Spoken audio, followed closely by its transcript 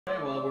Okay,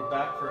 well, we're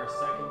back for our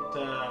second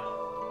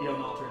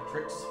Eon Altar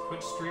Twitch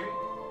stream.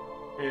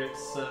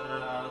 It's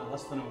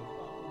less than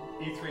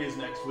E3 is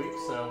next week,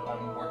 so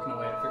I'm working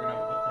away at figuring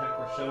out what the heck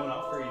we're showing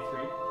off for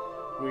E3.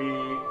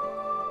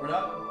 We're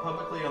not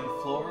publicly on the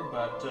floor,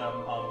 but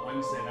on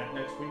Wednesday night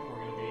next week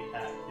we're going to be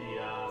at the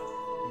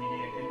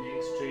Media Indie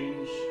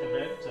Exchange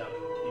event,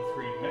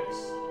 E3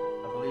 Mix,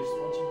 I believe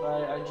sponsored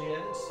by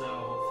IGN. So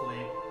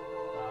hopefully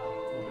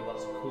we'll do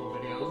lots of cool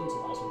videos and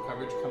some awesome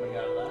coverage coming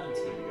out of that.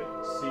 It's going to be good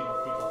to see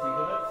what people think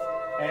of it.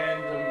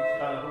 And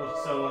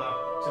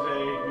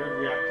today, Nerd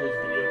Reactor's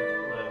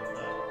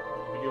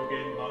video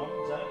game bomb,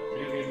 is that it?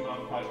 Video Game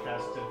Bomb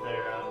podcast did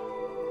their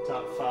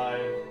top 5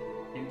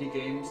 indie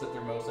games that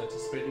they're most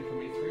anticipating from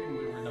E3, and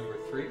we were number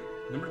 3.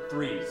 Number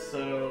 3.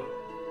 So,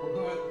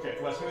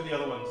 Wes, who are the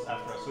other ones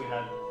after us? We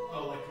had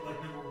like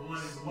number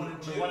 1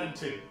 and 2. 1 and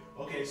 2.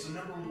 Okay, so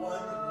number 1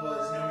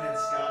 was No Man's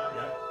Sky,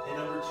 yeah, and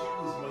number 2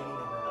 was Mighty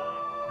Number 9.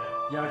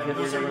 Yeah, okay,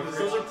 those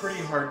are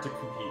pretty hard to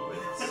compete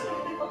with. So.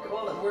 Okay,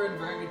 well, we're in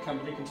very good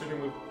company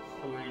considering we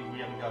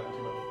haven't gotten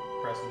too much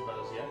press and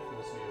buzz yet for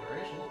this new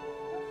iteration.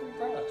 I'm pretty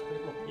proud. It's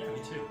pretty cool. Yeah,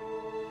 me too.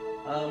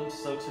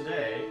 So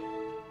today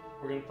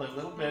we're going to play a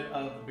little bit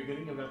of the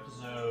beginning of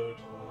episode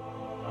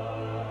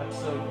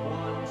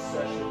 1,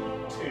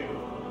 session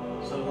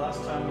 2. So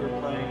last time we were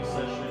playing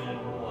session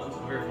 1, so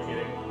the very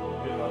beginning,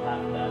 we did about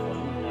half of that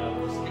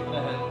one. We're skipping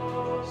ahead.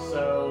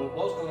 So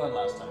what was going on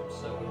last time?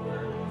 So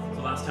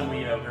last time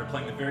we were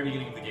playing the very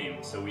beginning of the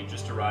game. So we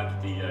just arrived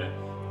at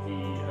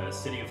the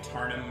city of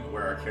Tarnum,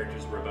 where our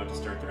characters were about to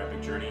start their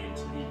epic journey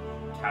into the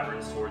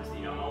caverns towards the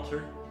Eon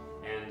Altar.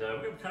 And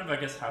we were kind of, I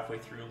guess, halfway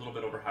through, a little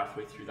bit over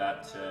halfway through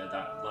that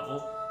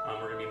level.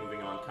 We're going to be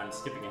moving on, kind of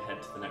skipping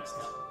ahead to the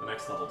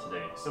next level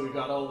today. So we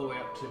got all the way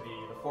up to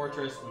the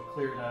fortress. We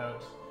cleared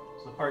out.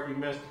 So the part you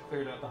missed,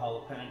 cleared out the Hall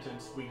of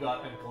Penitence. We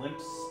got a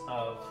glimpse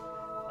of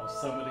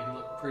somebody who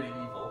looked pretty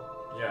evil.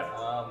 Yeah.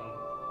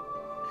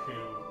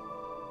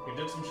 Who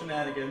did some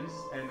shenanigans,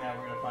 and now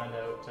we're going to find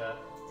out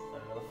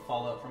the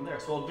fallout from there.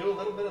 So we'll do a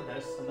little bit of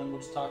this, and then we'll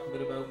just talk a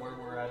bit about where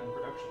we're at in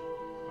production.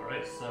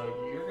 Alright. So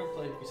you're going to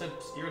play, you said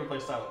you're going to play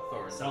Silent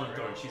Thorn. Silent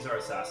Thorn, she's our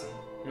assassin.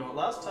 You know,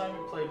 last time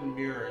we played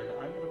Mirren,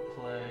 I'm going to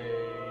play...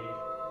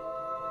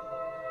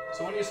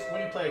 So when you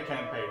play a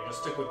campaign, you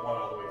just stick with one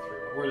all the way through.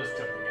 But we're just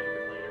jumping in a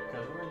bit later,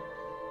 because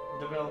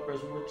we're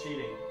developers and we're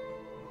cheating.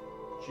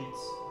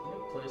 Cheats. I'm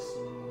going to play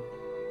some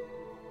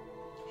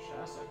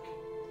Shasek.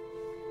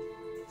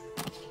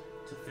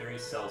 Teferi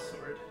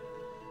Sellsword.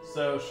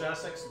 So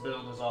Shasek's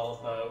build is all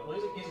about, well,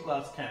 he's a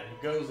glass cannon.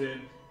 He goes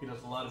in, he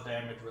does a lot of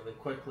damage really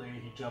quickly,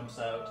 he jumps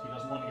out, he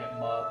doesn't want to get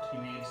mobbed,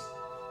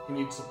 he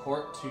needs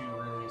support to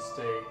really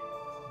stay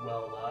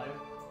well alive.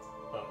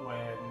 But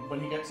when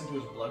he gets into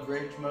his blood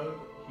rage mode,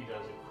 he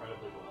does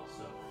incredibly well.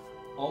 So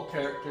all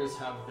characters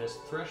have this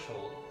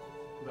threshold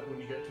that when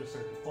you get to a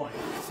certain point...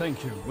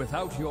 Thank you.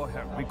 Without your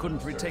help, we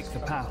couldn't retake the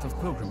path of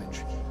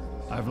pilgrimage.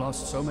 I've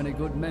lost so many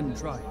good men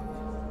trying.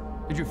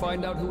 Did you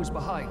find out who was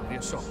behind the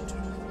assault?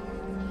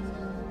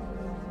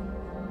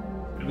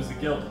 It was the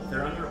guild.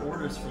 They're under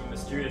orders from a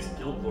mysterious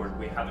guild lord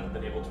we haven't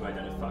been able to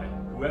identify.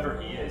 Whoever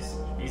he is,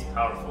 he's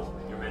powerful.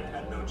 Your men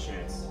had no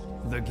chance.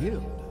 The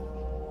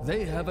guild?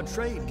 They have a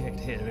trade gate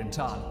here in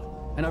town,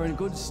 and are in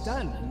good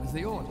standing with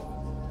the order.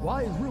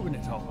 Why ruin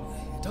it all?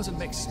 It doesn't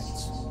make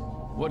sense.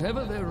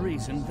 Whatever their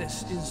reason,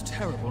 this is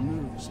terrible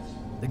news.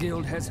 The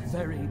guild has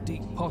very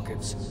deep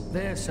pockets.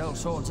 Their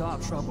sellswords are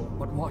trouble,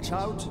 but watch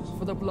out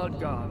for the Blood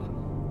Guard.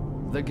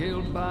 The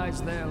guild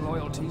buys their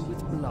loyalty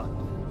with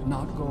blood,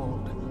 not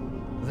gold.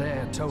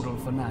 They're total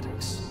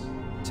fanatics.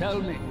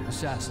 Tell me,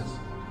 assassin,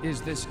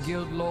 is this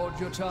guild lord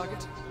your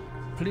target?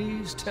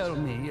 Please tell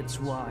me it's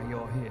why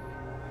you're here.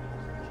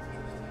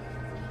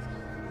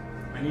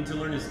 I need to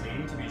learn his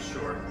name to be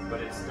sure, but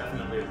it's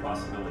definitely a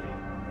possibility.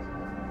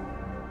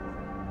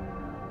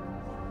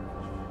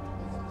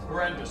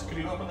 Horrendous, could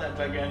you open that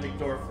gigantic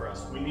door for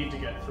us? We need to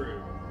get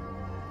through.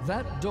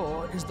 That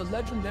door is the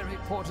legendary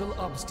portal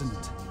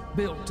Obstinate,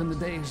 built in the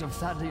days of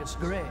Thaddeus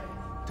Grey,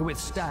 to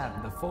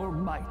withstand the full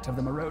might of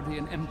the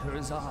Merodian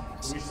Emperor's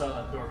armies. We saw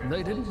that door.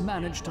 They didn't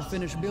manage to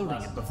finish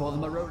building it before the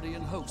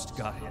Merodian host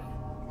got here.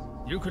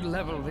 You could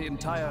level the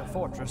entire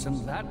fortress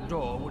and that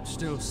door would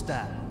still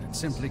stand. It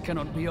simply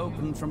cannot be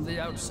opened from the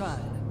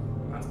outside.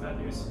 That's bad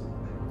news.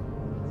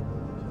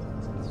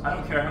 I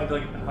don't care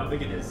how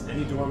big it is.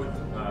 Any door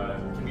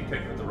can be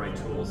picked with the right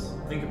tools.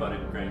 Think about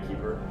it, Grand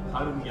Keeper.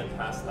 How do we get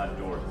past that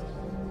door?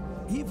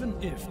 Even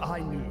if I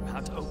knew how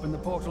to open the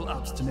portal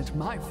Obstinate,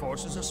 my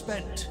forces are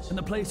spent, and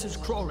the place is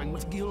crawling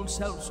with guild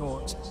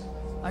sellswords.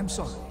 I'm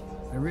sorry.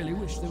 I really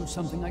wish there was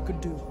something I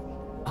could do.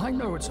 I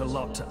know it's a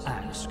lot to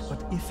ask,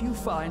 but if you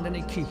find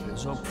any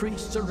keepers or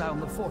priests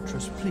around the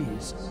fortress,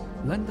 please,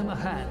 lend them a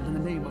hand in the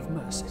name of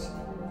mercy.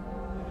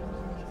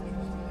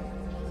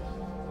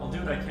 I'll do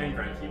what I can,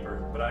 Grand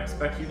Keeper, but I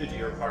expect you to do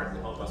your part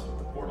and help us with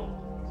the portal.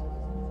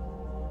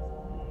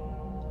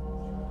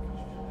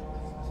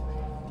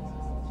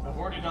 I've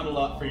already done a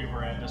lot for you,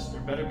 Mirandus.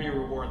 There better be a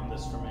reward in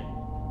this for me.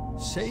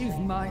 Save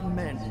my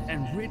men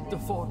and rid the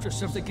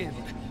fortress of the guild,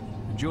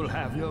 and you'll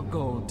have your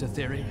gold,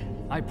 Tetheri.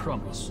 I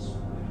promise.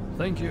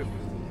 Thank you.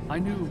 I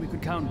knew we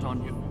could count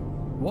on you.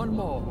 One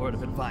more word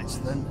of advice,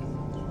 then.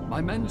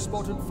 My men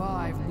spotted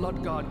 5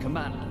 Blood Guard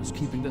commanders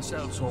keeping the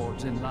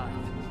sellswords in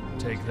line.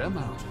 Take them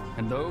out,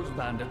 and those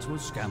bandits will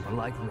scamper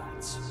like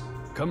rats.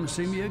 Come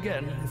see me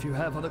again if you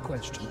have other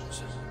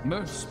questions.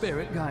 Mirth's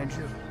spirit guides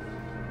you.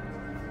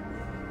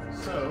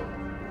 So,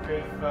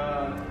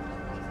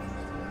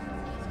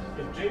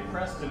 if Jay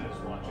Preston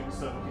is watching,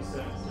 so he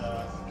said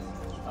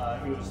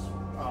he was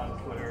on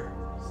Twitter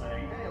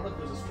saying, "Hey, look,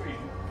 there's a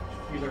stream."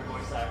 He's our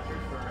voice actor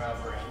for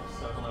Brand,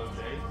 so hello,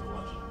 Jay, if you're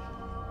watching.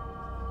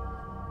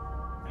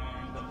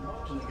 And I'm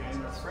watching the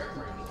game. That's frame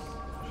rate.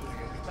 We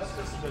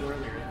tested this a bit earlier,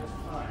 and it was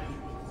fine.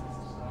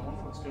 So I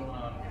wonder what's going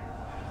on here.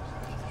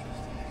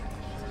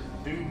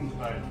 We're doomed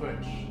by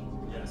Twitch.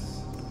 Yes.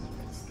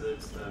 It's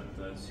the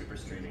super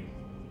streaming.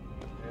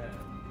 Yeah.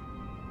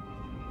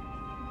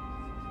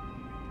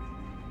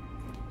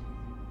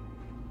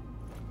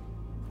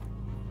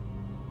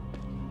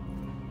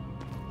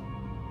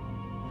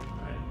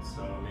 Alright,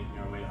 so making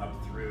our way up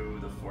through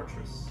the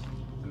fortress.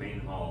 The main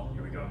hall.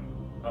 Here we go.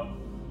 Oh.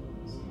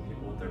 Some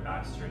people with their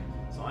backs turned.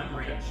 So I'm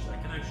ranged. I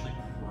can actually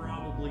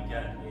probably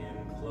get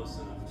in close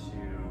enough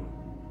to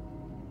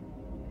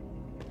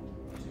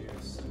do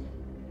some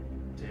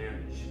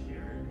damage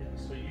here. Yeah,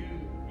 so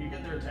you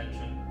get their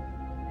attention,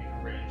 you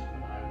can range,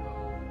 and I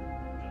will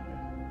jump in.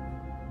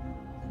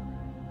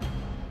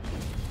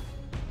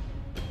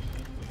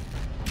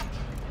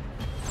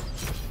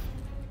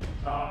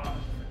 Ah.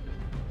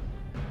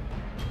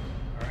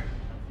 Alright,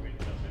 time for me to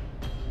jump in.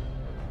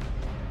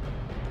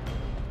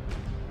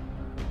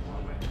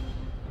 Long way.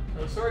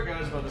 So sorry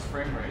guys about this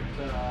frame rate.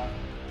 We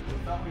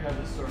thought we had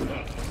this sort of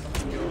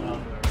something going on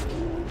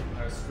with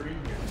our screen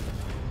here.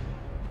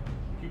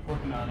 Keep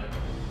working on it.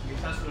 We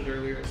tested it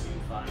earlier, it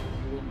seemed fine.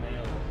 We will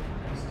nail it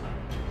next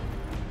time.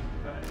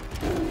 Okay.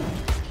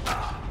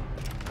 Ah.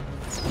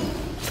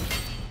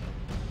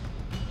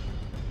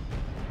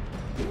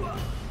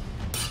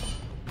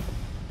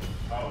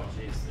 Oh,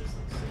 jeez, there's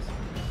like 6.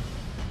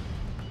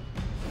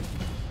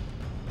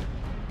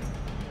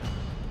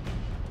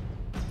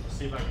 Let's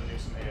see if I can do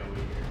some AoE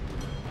here.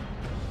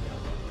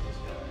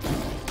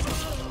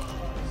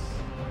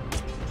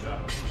 Good job.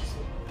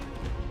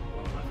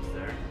 One left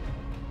there.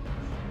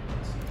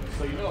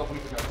 So you know what we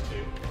forgot to do.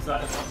 What's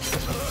that?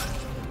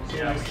 So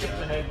Yeah, we skipped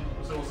ahead.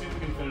 So we'll see if we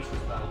can finish this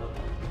battle.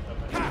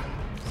 Okay.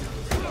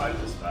 Survive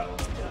this battle. A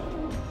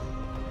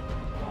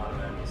lot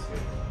of enemies here.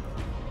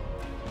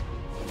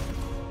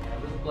 Yeah,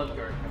 there's a blood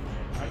guard coming in.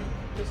 I can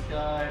put this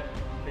guy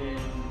in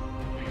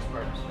Big's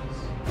partner's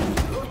face.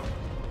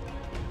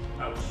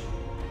 Ouch.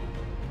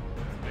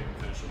 Maybe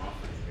finish him off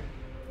right here.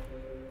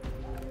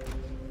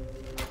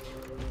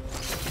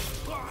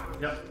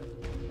 Yep.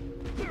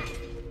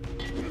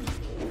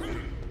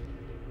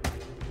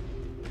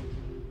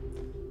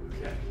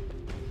 Okay.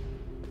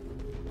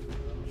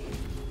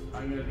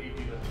 I'm gonna need you to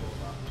hold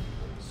on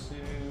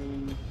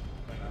soon.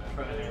 I'm gonna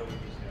try to nail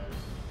these guys.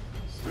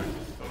 Start to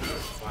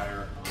focus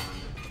fire on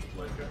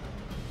blood guard.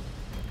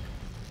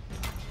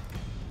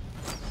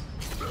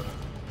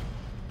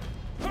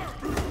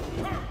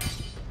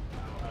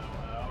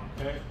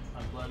 Okay,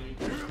 I'm bloody.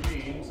 Which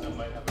means I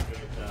might have a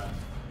good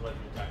bloody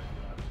attack for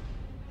that.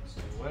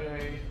 Stay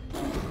away.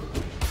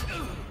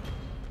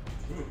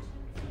 Ooh,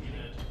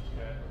 needed.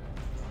 Okay.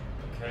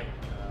 Okay.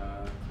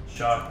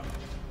 Shot.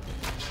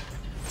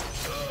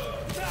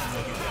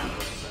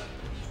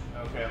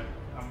 Okay,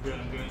 I'm good,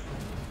 I'm good.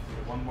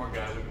 One more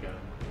guy, we got him.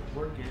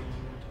 We're good.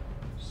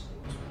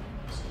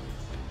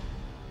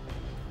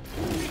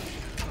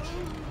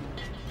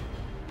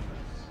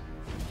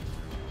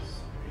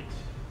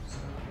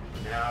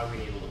 Now we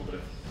need a little bit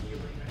of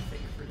healing, I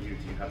think, for you.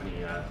 Do you have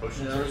any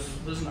potions? Yeah,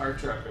 there's an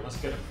archer up here. Let's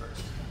get him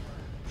first.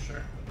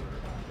 Sure.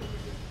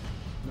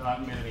 No, I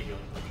haven't made any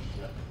healing potions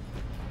yet.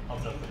 I'll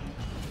jump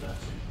into that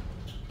soon.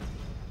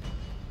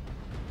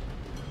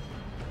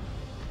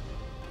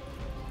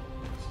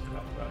 Let's get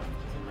up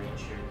in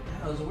range here.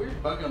 Yeah, there's a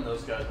weird bug on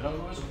those guys. They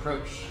don't always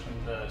approach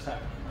and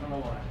attack. I don't know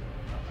why.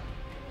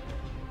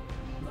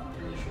 I'm not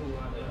really sure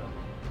why they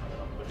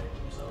don't behave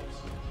themselves.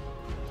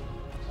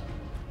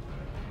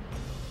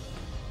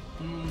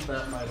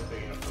 That might have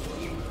been enough for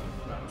us.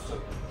 No, I'm still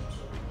good.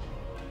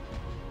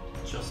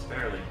 Just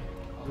barely.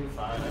 I'll be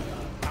fine. I got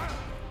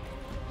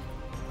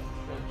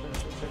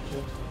Shit.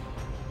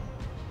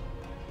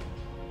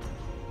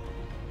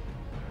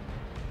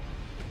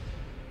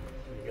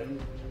 Can you get him?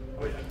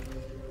 Oh yeah.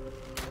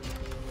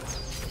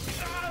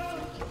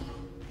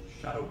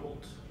 Shadow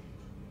Bolt.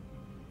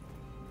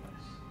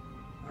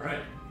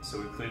 Alright, so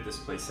we've cleared this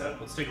place out.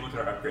 Let's take a look at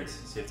our upgrades,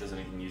 see if there's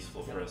anything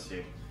useful for us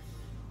here.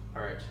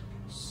 Alright,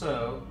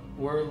 so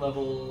we're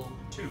level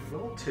 2.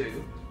 Level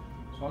 2.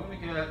 So I'm going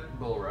to get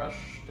Bull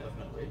Rush,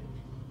 definitely.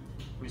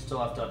 We still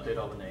have to update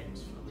all the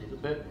names for a little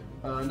bit.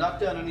 Knock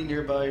down any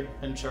nearby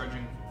and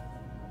charging.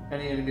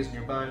 Any enemies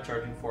nearby,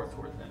 charging 4th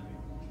worth enemy.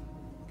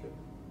 Okay.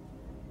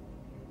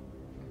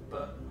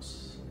 But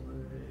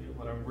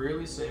what I'm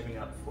really saving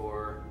up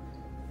for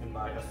in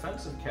my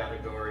offensive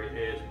category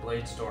is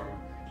Blade Storm.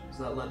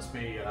 So that lets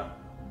me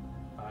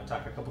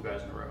attack a couple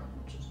guys in a row,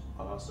 which is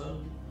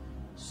awesome.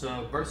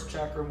 So Burst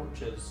Chakram,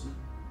 which is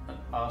an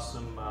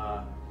awesome,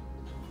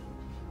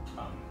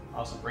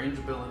 awesome range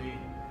ability.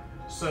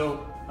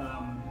 So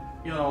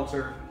Eon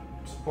Altar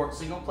supports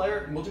single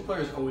player.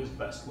 Multiplayer is always the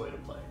best way to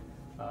play.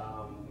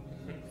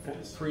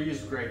 3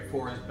 is great,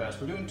 4 is best.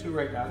 We're doing 2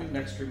 right now. I think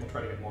next stream we'll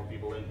try to get more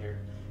people in here.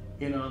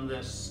 In on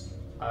this,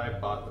 I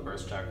bought the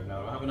Burst Chakram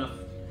now. I don't have enough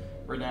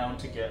renown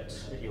to get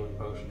a healing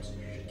potion, so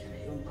you should get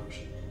a healing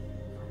potion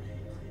for me,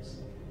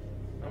 please.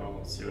 Oh,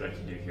 let's see what I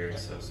can do here.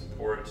 So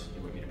support,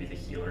 you want me to be the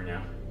healer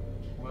now?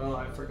 Well,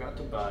 I forgot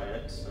to buy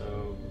it,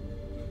 so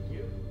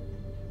you.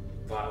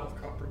 Vial of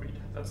copperweed.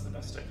 That's the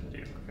best I can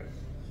do. Okay.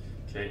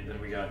 Okay, then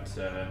we got.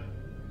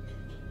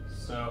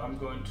 So I'm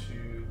going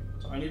to.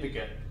 So I need to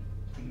get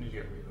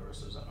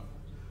resources.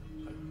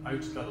 I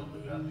just got to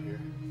loot up here.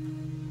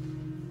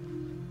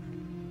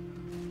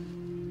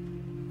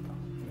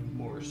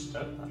 More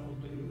stuff. That'll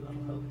do.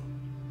 That'll help.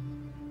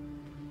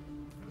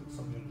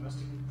 Something to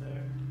investigate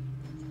there.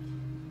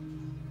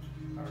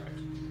 All right.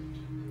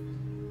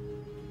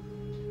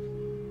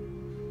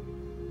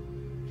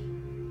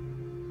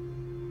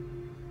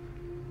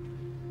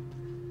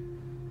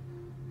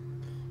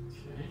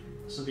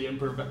 So the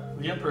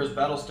Emperor's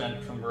battle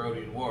standard from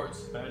Merodian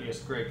Wars. Thaddeus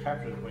Grey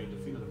captured it when he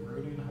defeated the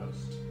Merodian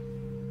host.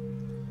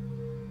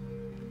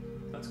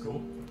 That's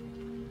cool.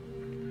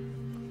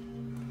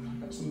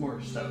 I got some more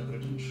stuff, but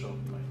it didn't show up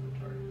in my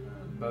inventory.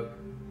 Bug.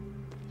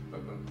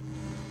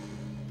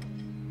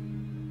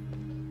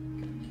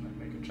 Can I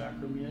make a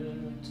chakram yet?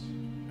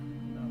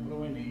 No, what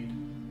do I need?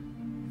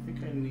 I think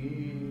I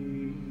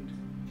need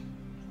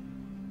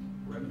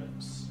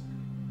remnants.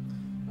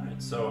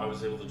 Alright, so I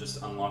was able to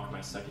just unlock my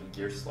second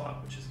gear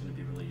slot, which is going to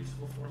be really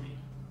useful for me.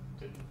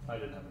 I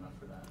didn't have enough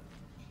for that.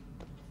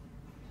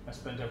 I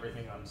spent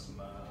everything on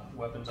some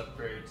weapons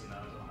upgrades, and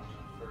now I don't have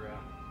enough for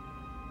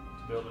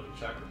to build any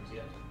chakrams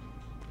yet.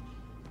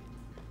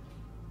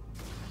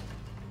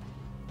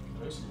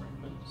 There's some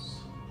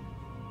remnants.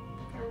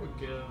 There we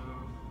go.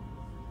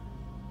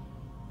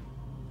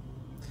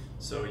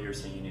 So you were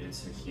saying you needed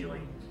some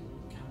healing?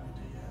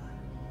 Kinda,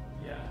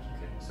 yeah. Yeah,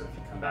 okay. So if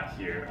you come back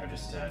here, I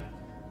just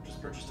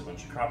purchased a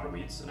bunch of copper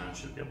wheat, so now I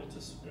should be able to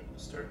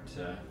start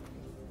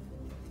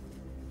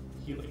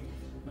healing.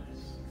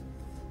 Nice.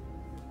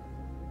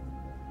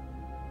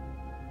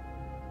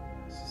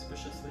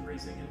 Suspiciously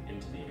raising it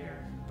into the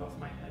air above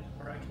my head,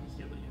 where I can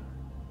heal you.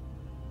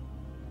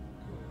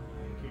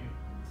 Thank you.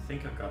 I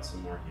think I've got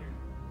some more here.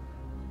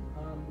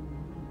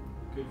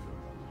 Good for me.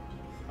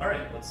 All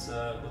right, let's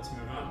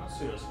move on. Let's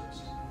do this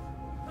first.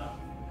 No.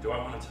 Do I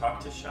want to talk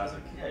to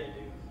Shazak? Yeah, you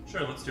do.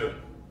 Sure, let's do it.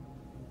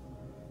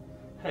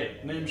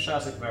 Hey, name's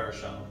Shazak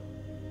Varashal.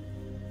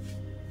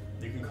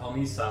 You can call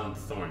me Silent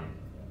Thorn.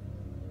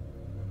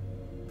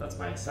 That's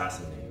my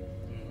assassin name.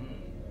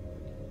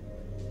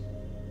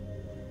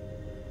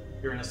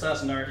 You're an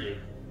assassin, aren't you?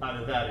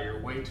 Either that or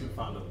you're way too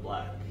fond of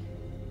black.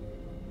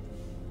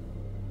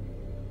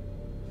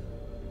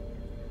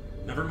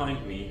 Never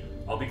mind me.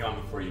 I'll be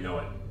gone before you know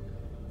it.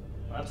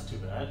 Well, that's too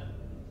bad.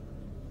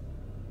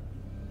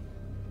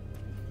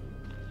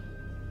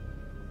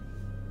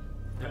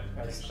 Yep.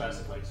 I think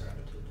Shazak likes her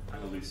attitude.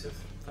 I'm elusive.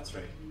 That's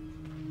right.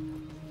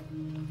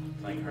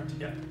 Playing hard to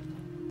get.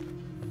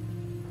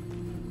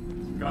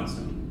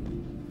 Godstone.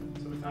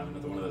 So we found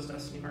another one of those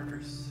destiny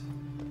markers.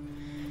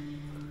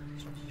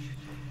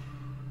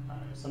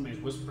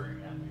 Somebody's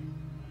whispering at me.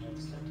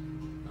 That's it.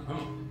 Oh.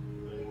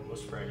 Did anyone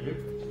whisper at you?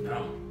 No.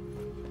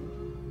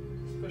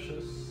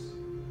 Suspicious.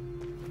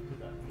 Could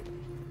that be?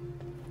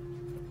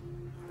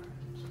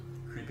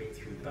 Creeping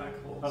through the back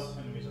holes. Oh,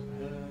 enemies up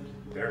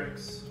ahead.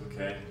 Barracks.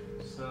 Okay.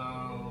 So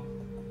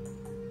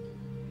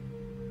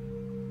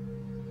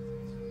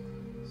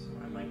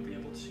I might be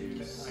able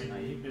to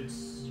snipe.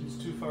 it's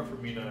too far for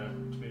me to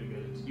get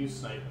it. You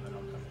snipe and then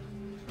I'll come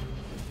in.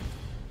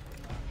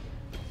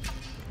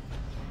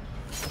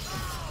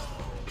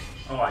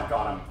 Oh, I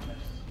got him.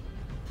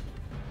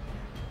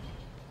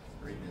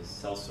 Right in his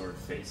sellsword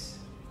face.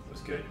 It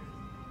was good.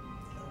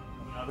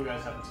 The other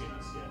guys haven't seen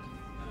us yet.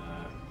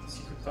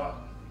 Secret thought.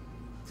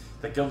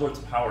 The Guildlord's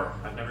power.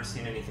 I've never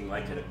seen anything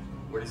like it.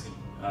 Where does he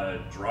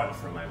draw it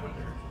from, I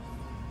wonder?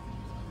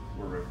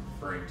 We're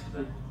referring to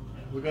the...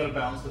 We've got to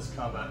balance this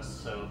combat,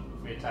 so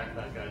if we attack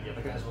that guy, the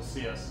other guys will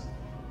see us.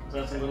 So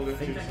that's a little bit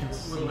too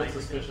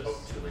suspicious.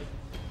 Oh, too late.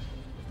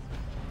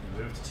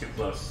 You moved too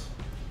close.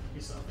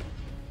 He saw me.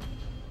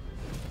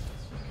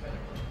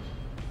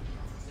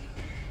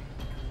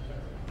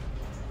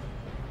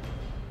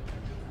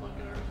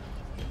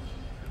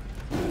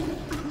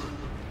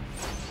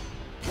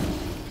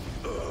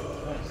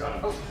 Got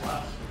him. Oh,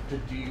 wow.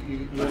 Did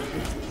you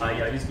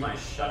I used my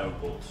shadow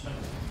bolt.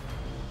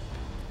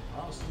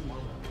 Awesome, well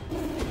done.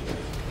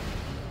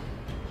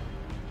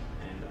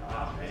 And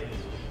I'm going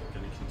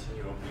to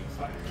continue opening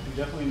fire. You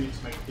definitely need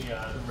to make the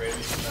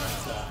radius of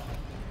that.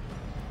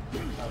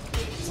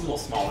 It's a little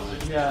small,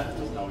 isn't it? Yeah, It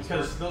doesn't always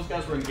because work. those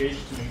guys were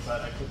engaged to me,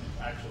 but I couldn't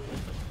actually.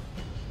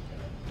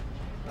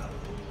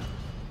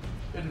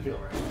 Didn't feel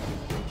right.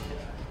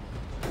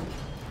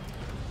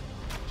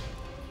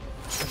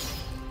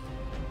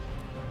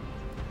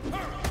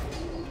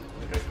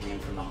 The guy coming in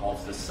from the hall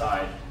to the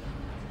side.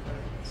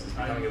 This is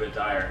becoming a bit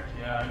dire.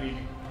 Yeah,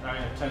 I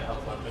have 10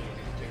 health left, but you can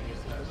take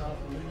these guys off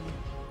of me.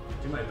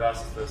 Do my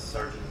best, the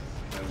sergeant.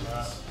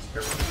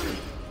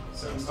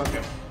 So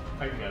Okay,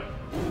 I can get him.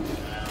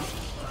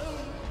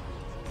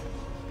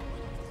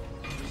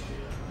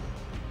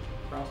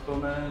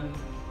 Crossbowman.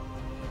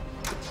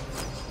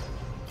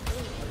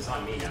 It's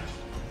on me now.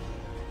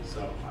 So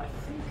I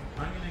think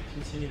I'm going to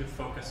continue to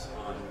focus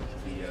on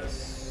the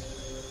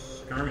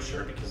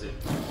skirmisher because it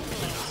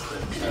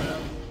means that.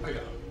 I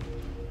got him.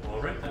 Well,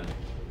 alright then.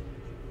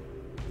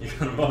 You got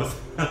them both.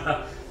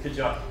 Good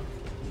job.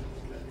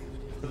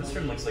 So this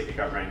turn looks like it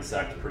got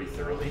ransacked pretty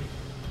thoroughly.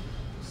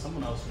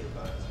 Someone else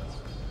nearby.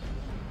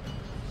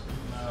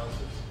 Someone else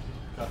has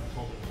got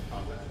pulled into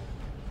combat.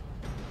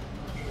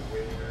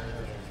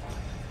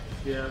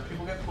 Yeah,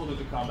 people get pulled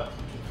into combat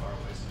from too far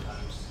away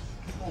sometimes.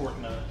 We're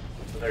working on it.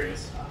 So there he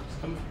is.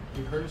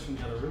 You heard us from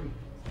the other room.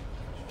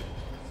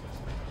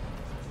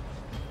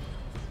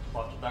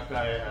 Watch, that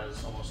guy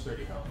has almost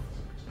 30 health.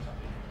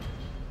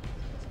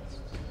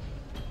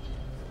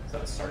 Is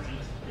that a sergeant?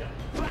 Yeah.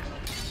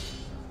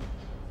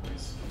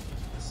 He's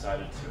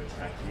decided to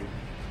attack you.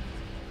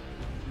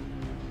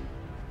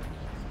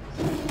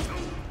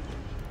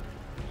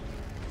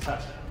 Tap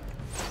down.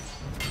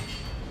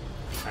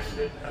 Kinda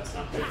did. That's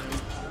not good.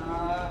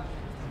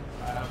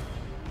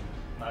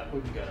 We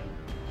can get him.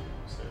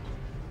 So.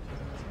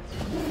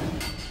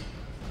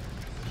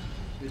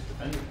 He's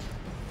defending.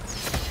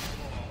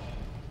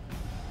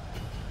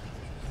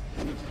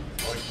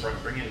 Oh,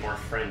 bring in more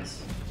friends.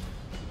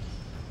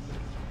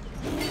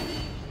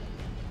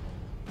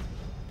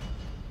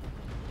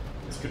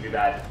 This could be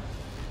bad.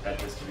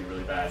 This could be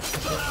really bad.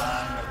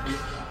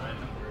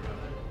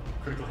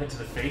 Critical hit to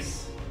the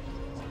face.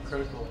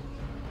 Critical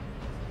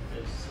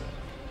is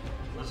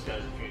this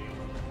guy's a junior.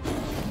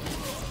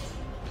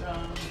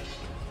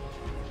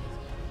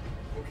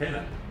 Okay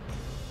then.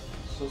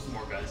 Still some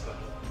more guys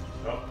left.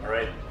 Oh,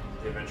 alright.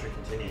 The adventure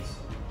continues.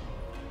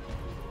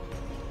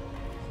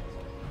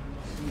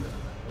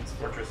 This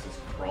fortress is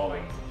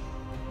crawling.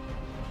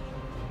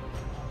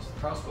 It's the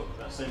crossbow,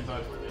 that same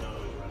bug where they don't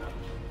always run out.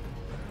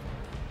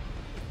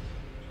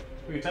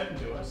 Who are you typing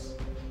to us?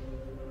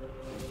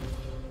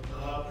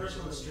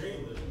 Person on the stream,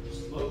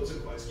 there's loads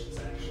of questions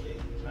actually.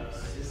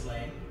 His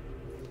lane.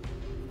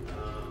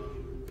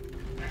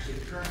 Actually,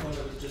 the current one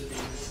that was just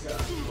being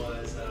discussed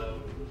was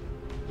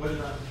whether or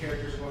not the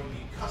characters are going to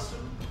be custom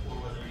or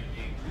whether you're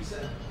being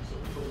preset. So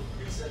for the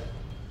preset,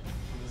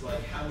 it was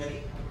like how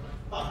many?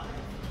 5.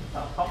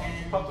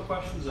 Pop the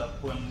questions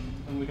up when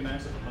we can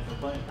answer them as we're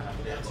playing.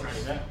 Yeah, of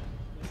course. Yeah.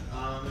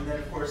 And then,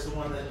 of course, the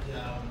one that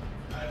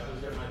I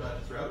was definitely about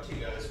to throw out to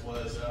you guys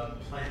was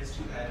plans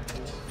to add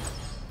more.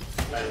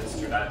 Let's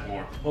do that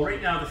more. Well,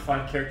 right now, the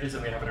 5 characters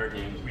that we have in our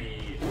game,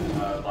 we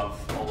love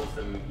all of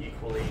them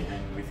equally,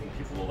 and we think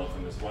people will love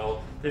them as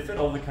well. They fit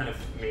all the kind of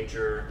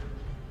major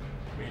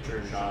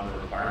genre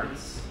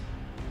requirements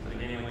that a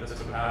game like this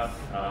would have.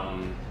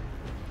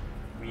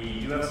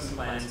 We do have some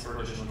plans for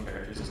additional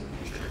characters in the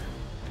future,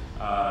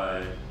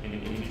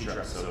 in future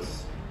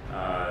episodes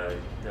that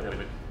would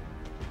be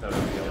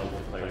available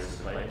for players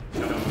to play. We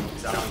don't know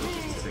exactly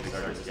which specific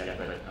starters yet,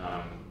 but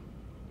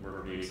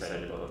we're really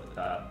excited about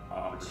that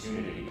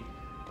opportunity.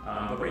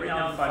 But right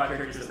now, the 5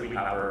 characters that we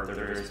have are they're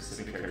very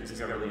specific characters.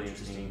 They've got really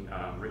interesting,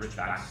 rich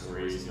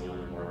backstories, and you'll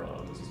learn more about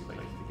them as you play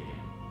the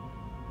game.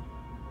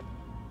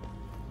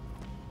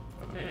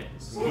 Okay,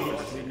 so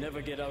We'd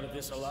never get out of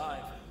this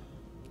alive.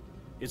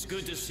 It's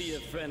good to see a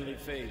friendly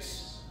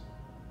face.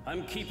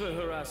 I'm Keeper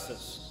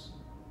Harassus.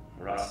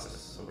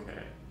 Harassus,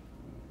 okay.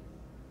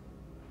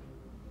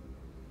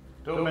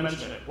 Don't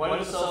mention it. Why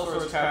do the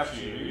Sellswords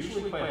capture you? You're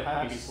usually quite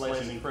happy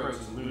slicing throats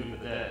and looting the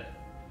dead.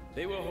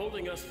 They were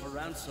holding us for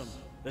ransom.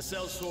 The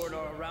Sellsword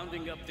are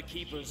rounding up the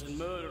Keepers and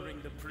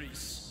murdering the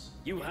priests.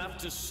 You have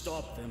to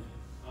stop them.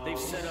 They've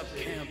set up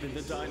camp in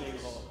the dining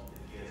hall.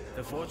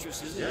 The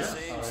fortress isn't the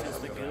same since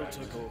the guild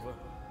took over.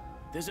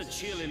 There's a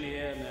chill in the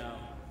air now.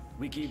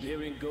 We keep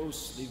hearing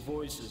ghostly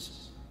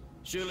voices.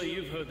 Surely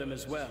you've heard them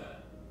as well.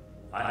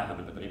 I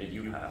haven't, but maybe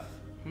you have.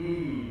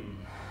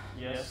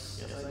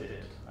 Yes, I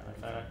did.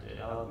 In fact,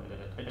 I'll admit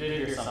it. I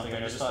did hear something,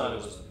 I just thought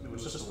it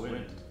was just the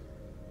wind.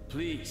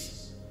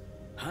 Please,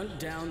 hunt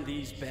down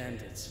these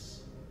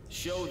bandits.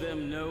 Show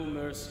them no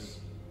mercy.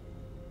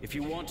 If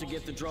you want to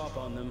get the drop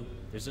on them,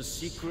 there's a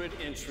secret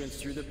entrance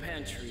through the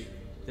pantry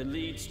that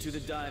leads to the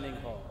dining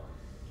hall.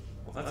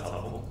 Well, that's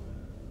helpful.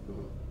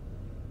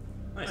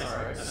 Nice.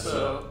 Alright,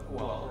 so,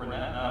 we're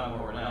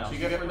renowned. So you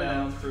get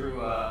renowned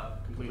through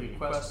completing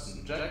quests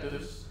and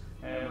objectives,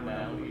 and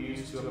renown we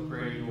use to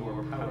upgrade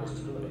your powers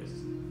and abilities.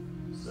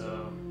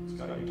 So,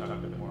 Scott, you can talk a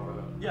bit more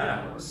about it.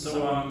 Yeah,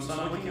 so I'm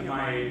looking at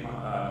my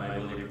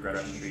ability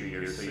progression tree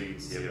here, so you can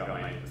see I've got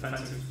my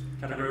offensive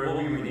category. What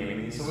were we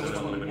renaming these? So which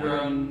one? You're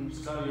on,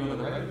 Scott, you're on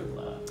the right or the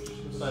left?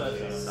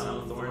 Son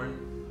of Thorn.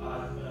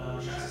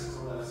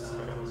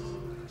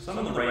 So I'm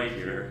on the right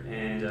here,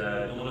 and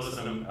you'll notice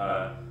that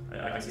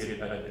I can see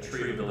a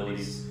tree of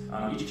abilities.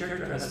 Each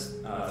character has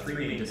 3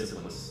 main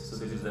disciplines. So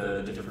these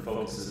are the different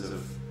focuses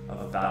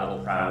of battle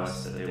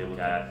prowess that they look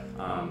at.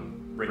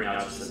 Right now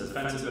it's just a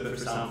defensive, but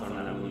for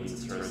Soundflower that means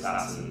it's her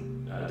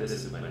assassin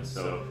discipline.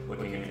 So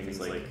looking at things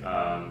like,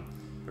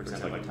 for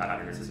example, like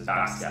Tappern's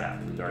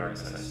backstab and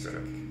darkness I strike.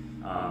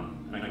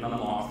 And I can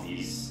unlock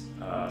these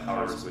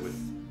powers with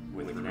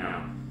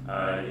renown.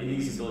 In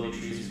these ability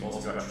trees, you've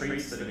also got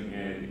traits that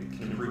can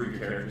improve your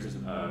character's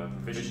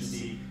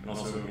proficiency and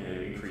also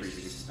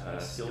increase your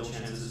skill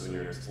chances when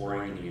you're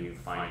exploring and you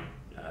find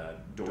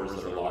doors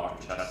that are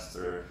locked or chests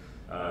that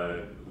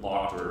are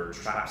locked or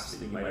traps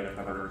that you might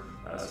uncover.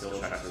 Skill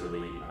checks are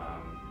really,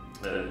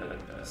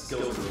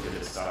 skills are really good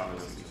at stopping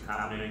those things from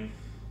happening.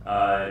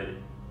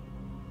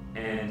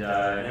 And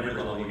every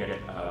level you get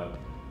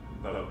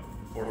about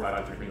 4 or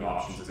 5 different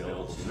options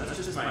available to you. And that's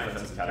just my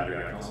defensive category.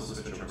 I can also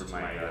switch over to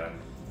my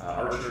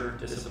Archer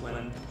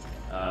discipline,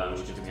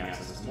 which gives me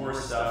access to more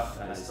stuff,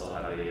 and I still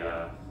have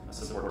a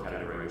support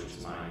category, which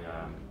is my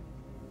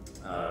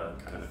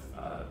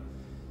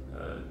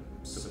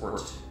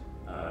support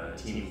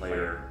team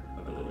player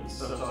abilities.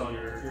 So it's all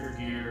your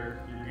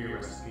gear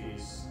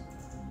recipes.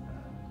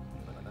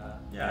 Like that.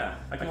 Yeah,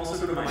 I can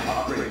also go to my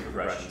upgrade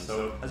progression.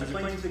 So as you're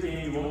playing through the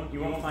game, you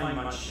won't find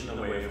much in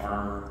the way of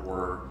armor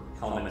or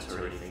helmets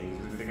or anything.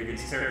 We figured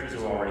these characters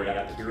are already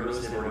at the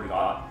heroes. They've already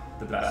got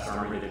the best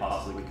armor they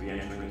possibly could be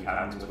entering the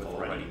caverns with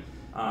already.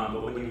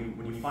 But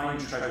when you find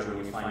treasure,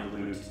 when you find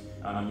loot,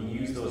 you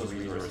use those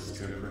resources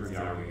to improve the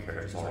armor your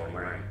character's already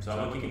wearing. So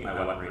I'm looking at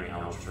my weapon right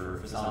now, which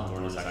for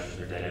Salamandor is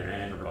actually their dagger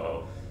and for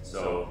bow.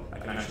 So I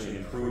can actually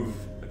improve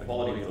the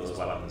quality of those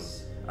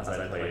weapons as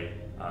I play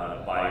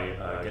by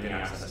getting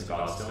access to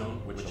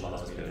Godstone, which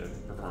allows me to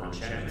perform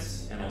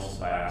enchantments, and also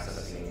by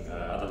accessing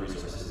other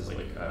resources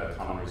like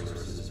common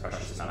resources,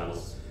 precious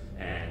metals,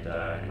 and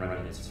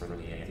remnants from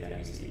the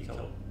enemies that you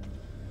kill.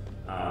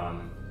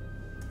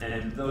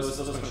 And those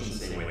function the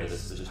same way.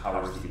 There's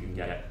powers that you can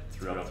get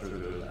through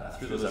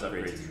those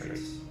upgrades and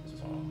traits as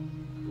well.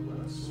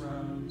 Let's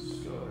run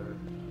Scourge.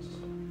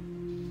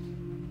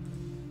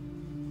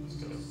 Let's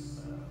go.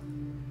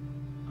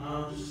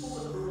 Just hold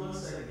it for 1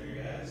 second there,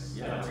 guys.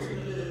 Yeah. We're going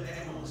to do an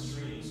echo on the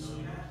stream, so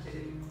we have to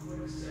take a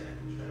quick second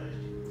to try to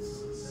do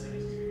some of the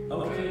settings here.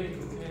 Okay.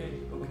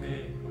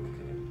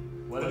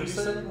 What did you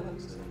say?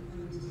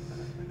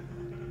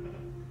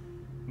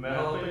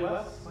 Metal Big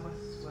West?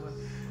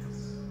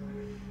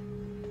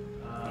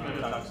 I'm going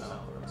to talk to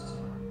Soundflower this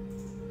morning.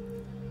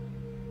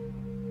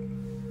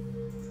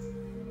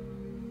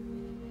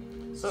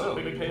 So,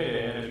 big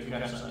payday, and if you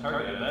catch that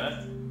target event.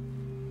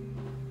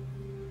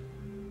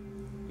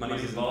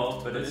 Money's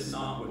involved, but it's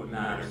not what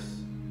matters.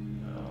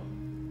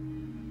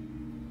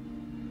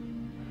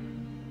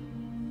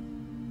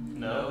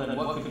 No, then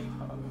what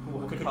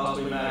could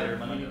possibly matter if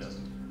money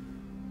doesn't?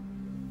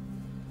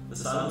 The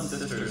Silent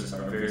Sisters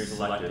are very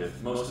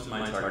selective. Most of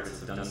my targets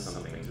have done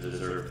something to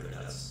deserve their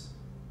deaths.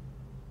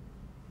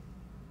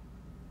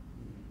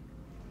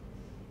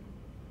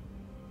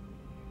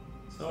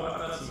 So I've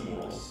got some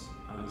morals,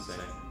 I would say.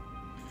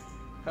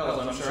 Hell,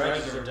 I'm sure I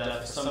deserve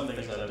death for some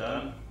things I've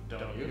done,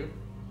 don't you?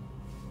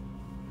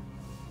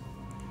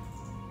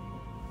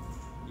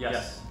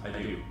 Yes, I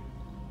do.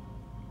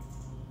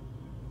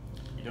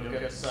 You don't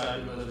get to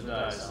decide who lives or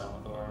dies,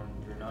 Salamandor.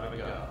 You're not a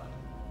god.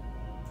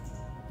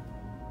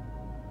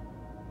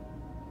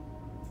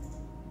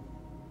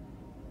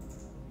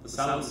 The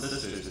Silent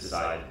Sisters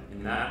decide.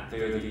 In that,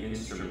 they are the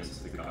instruments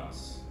of the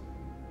gods.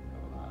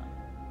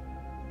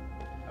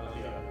 How's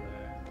the other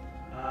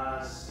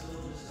there?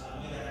 Still just,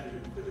 I'm going to have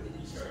to quickly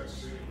restart the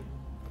stream.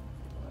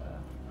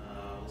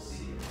 We'll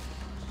see.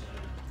 Just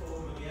pull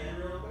them again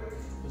real quick.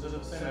 Was it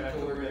the same echo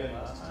we were getting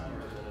last time, or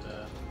is it,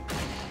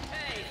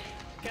 Hey,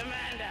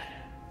 Commander!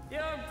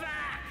 You're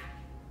back!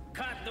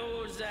 Caught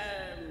those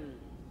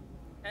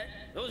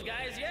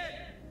guys yet?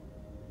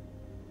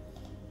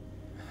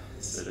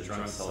 This is a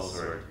drunk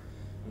sellsword.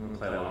 I'm gonna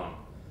play along.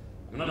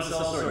 I'm not a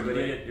sellsword, you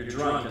idiot. You're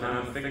drunk, and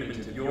I'm a figment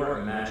of your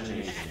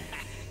imagination.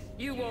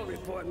 You won't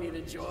report me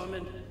to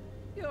Jorman.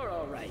 You're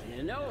all right,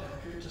 you know?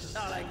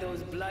 Not like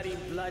those bloody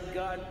blood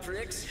guard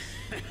pricks.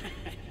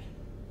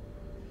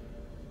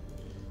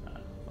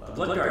 The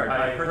Bloodguard,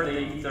 I heard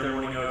they eat their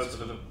morning oats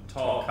with a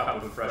tall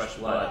cup of fresh What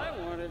blood. I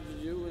wanted to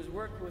do was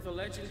work with a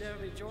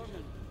legendary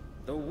Jorman,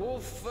 the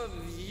Wolf of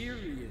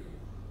Yiryu.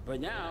 But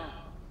now,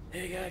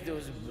 they got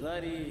those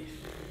bloody...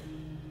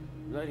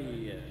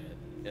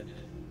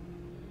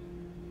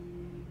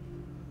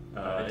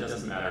 It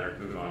doesn't matter.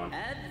 Move on.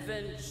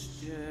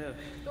 Adventure.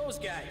 Those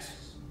guys.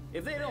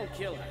 If they don't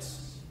kill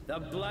us, the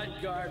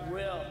Bloodguard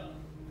will.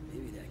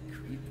 Maybe that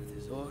creep with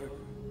his orb.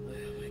 Oh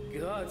my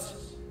God.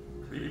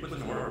 Creep with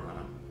an orb,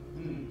 huh?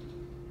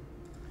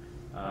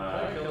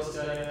 I kill this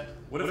guy yet?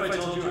 What if I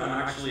told you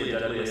I'm actually a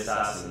deadly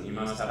assassin? You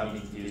must have me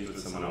confused with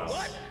someone else.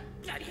 What?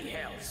 Bloody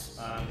hells.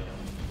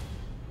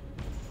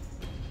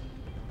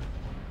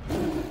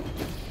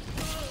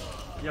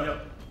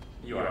 Yep,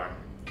 you are.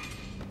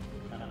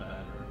 Kind of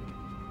bad.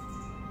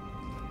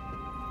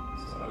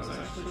 So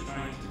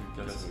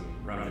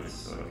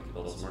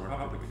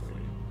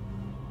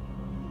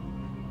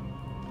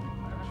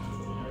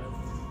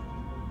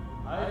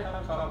I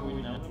have copy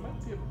now. There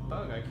might be a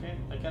bug. I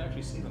can't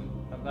actually see them.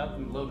 I've got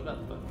them loaded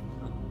up, but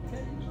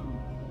okay.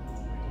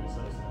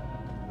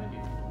 Maybe.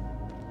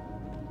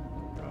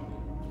 No problem.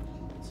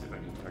 Let's see if I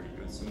can target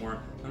you with some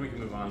more. Then we can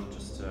move on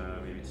just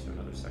maybe to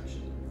another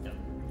section. Yep.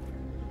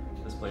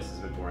 This place is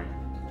a bit boring.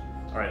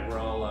 All right, we're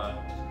all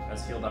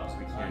as healed up as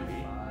we can be.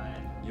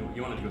 Fine.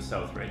 You wanted to go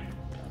south, right?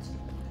 That's good.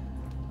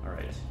 All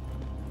right.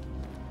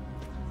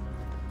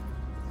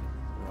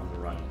 We're on the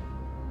run.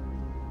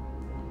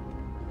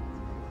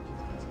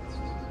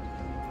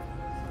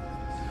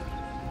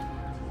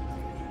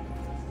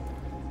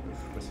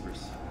 Oof,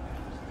 whispers.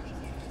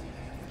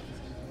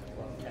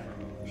 Well, camera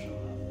mode will show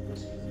up.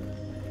 This is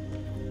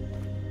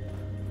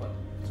what?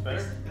 It's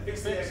better? I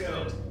fixed the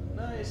echo.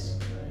 Nice.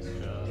 Nice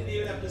job. Didn't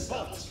even have to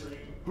stop the stream.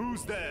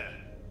 Who's there?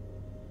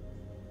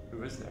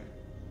 Who is there?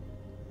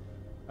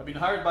 I've been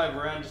hired by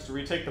Varandas to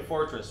retake the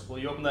fortress. Will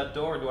you open that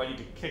door, or do I need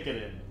to kick it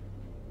in?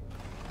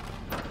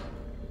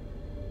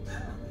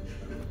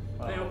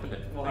 They opened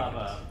it. We'll Thank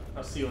have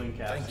a ceiling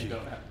cap. Thank so you.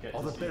 don't have to get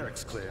Are the to see.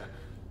 barracks clear?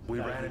 We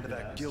Yeah, ran into yeah,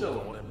 that still guild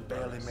lord open and the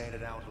barely barracks. made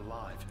it out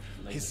alive.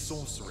 His Ladies.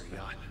 sorcery,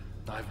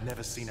 I've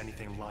never seen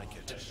anything like I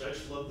it.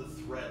 just love the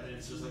threat that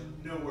it's just like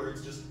no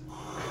words, just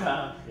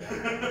Yeah.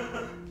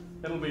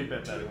 It'll be a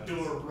bit better. When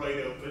door it's, right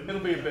open.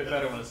 it'll be a bit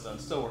better when it's done.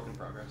 Still work in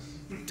progress.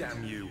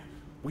 Damn you.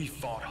 We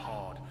fought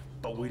hard,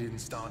 but we didn't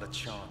stand a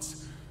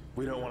chance.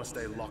 We don't want to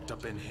stay locked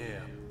up in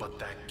here, but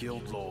that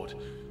guild lord,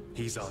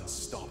 he's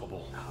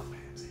unstoppable.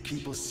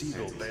 Keeper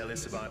Siegel barely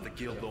survived the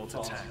guild lord's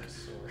attack.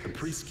 The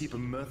priest keep a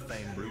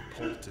Mirthane root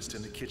poulticed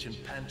in the kitchen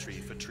pantry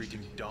for treating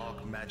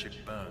dark magic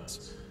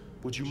burns.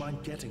 Would you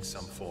mind getting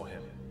some for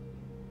him?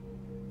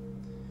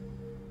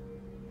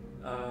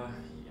 Yeah.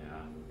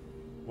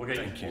 We'll get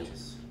Thank you.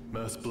 poultice.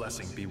 Mirth's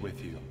blessing be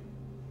with you.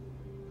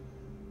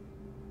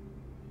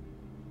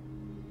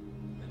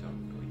 I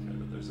don't really care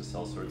that there's a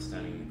sellsword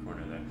standing in the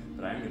corner there,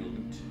 but I am gonna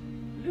loot.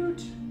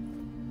 Loot!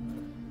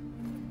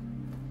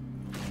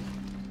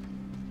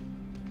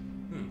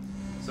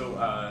 So,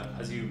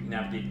 as you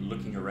navigate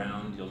looking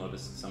around, you'll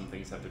notice some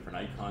things have different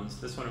icons.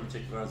 This one in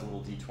particular has a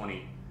little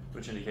d20,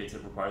 which indicates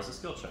it requires a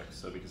skill check.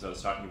 So, because I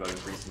was talking about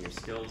increasing your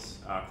skills,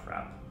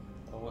 crap.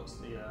 Oh, what's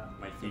the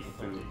My thief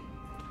difficulty? food.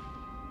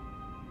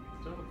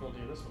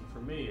 Difficulty of this one for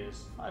me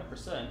is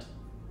 5%.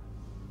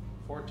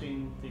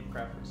 14 thief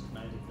crafters,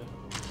 90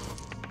 difficulty.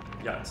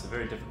 Yeah, it's a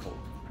very difficult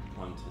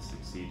one to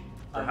succeed.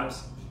 I will-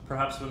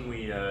 Perhaps when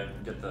we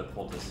get the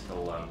poultice,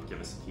 he'll give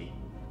us a key.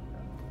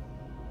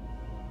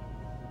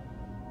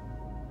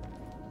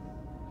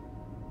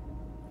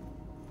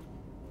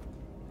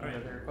 Any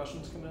other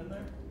questions coming in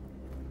there?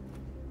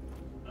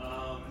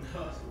 No,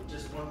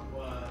 just one.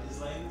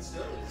 Islaine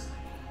still is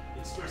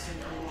expressing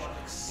a lot of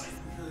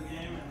excitement for the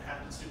game and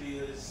happens to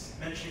be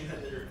mentioning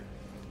that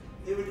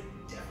they would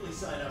definitely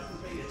sign up for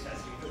beta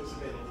testing if it was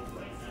available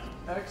right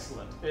now.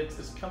 Excellent.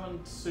 It's coming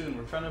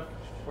soon.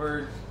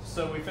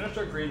 So we finished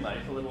our green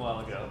light a little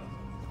while ago,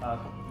 a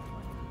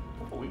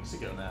couple weeks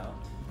ago now.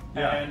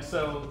 Yeah. And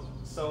so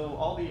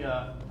all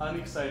the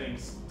unexciting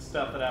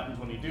stuff that happens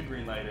when you do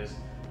green light is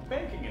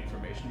banking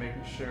information,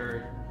 making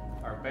sure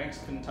our banks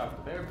can talk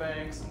to their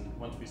banks, and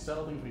once we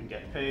settle things, we can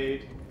get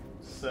paid.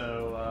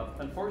 So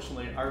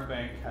unfortunately, our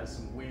bank has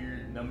some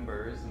weird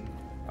numbers, and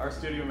our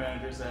studio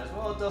manager says,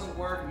 well, it doesn't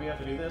work, and we have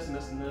to do this and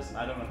this and this, and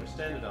I don't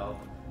understand it all.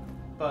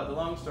 But the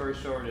long story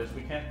short is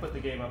we can't put the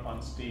game up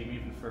on Steam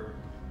even for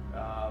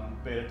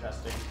beta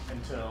testing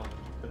until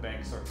the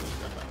bank sorts this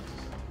stuff out.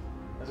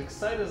 So, as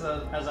excited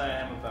as I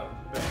am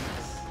about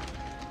banks,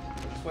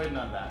 we're just waiting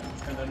on that.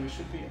 And then we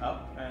should be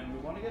up, and we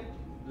want to get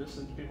this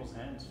into people's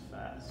hands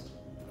fast.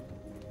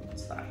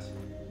 What's that?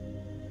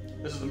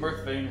 This is the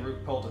Mirthane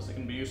root poultice. It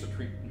can be used to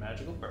treat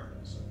magical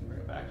burns. So we can bring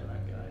it back to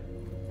that guy.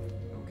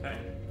 Okay.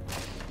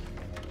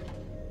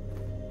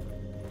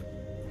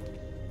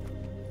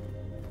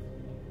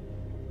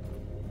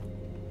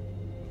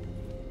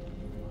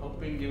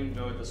 Hoping you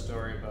enjoyed the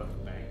story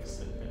about banks,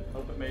 and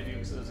hope it made you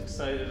as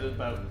excited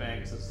about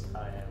banks as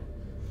I am.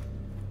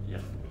 Yeah.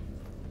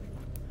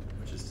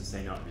 Which is to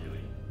say, not really.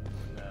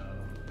 No.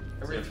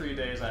 Every 3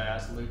 days I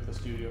ask Luke, the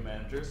studio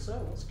manager, so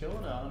what's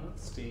going on with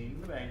Steam,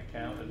 the bank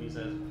account, and he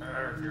says,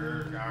 arg,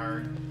 arg,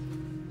 arg.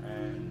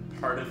 And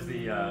Part of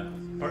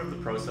the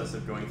process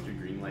of going through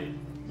Greenlight,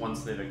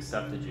 once they've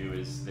accepted you,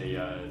 is they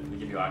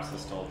give you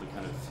access to all the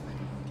kind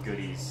of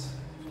goodies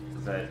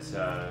that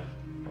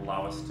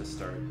allow us to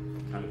start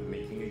kind of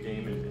making a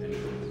game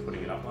and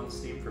putting it up on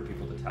Steam for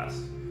people to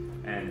test.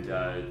 And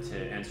to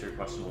answer your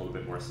question a little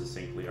bit more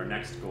succinctly, our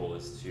next goal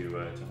is to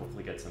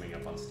hopefully get something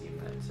up on Steam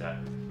that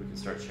we can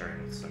start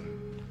sharing with some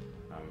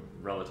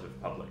relative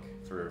public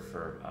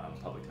for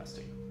public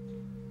testing.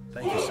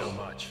 Thank you so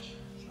much.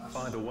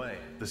 By the way,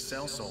 the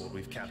sellsword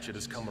we've captured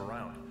has come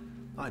around.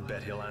 I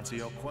bet he'll answer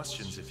your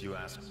questions if you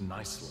ask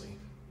nicely.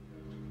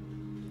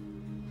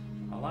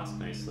 I'll ask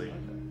nicely.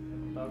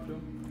 okay. Talk to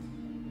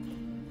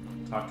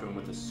him. Talk to him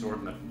with a sword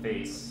in the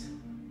face.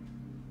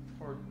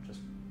 Or just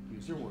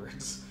use your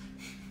words.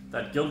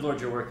 That guild lord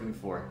you're working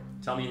for,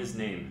 tell me his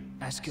name.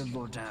 Ask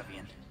Lord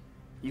Davian.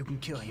 You can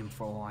kill him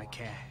for all I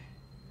care.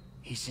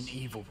 He's an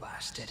evil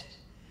bastard.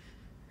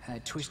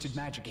 Twisted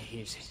magic of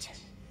his.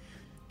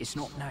 It's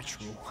not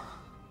natural.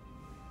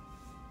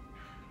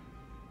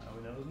 Now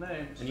we know his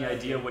name. Any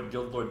idea what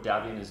Guild Lord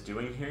Davian is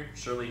doing here?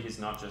 Surely he's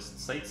not just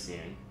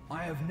sightseeing.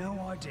 I have no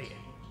idea.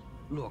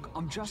 Look,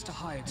 I'm just a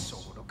hired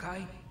sword,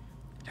 okay?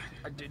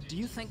 Do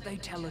you think they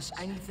tell us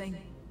anything?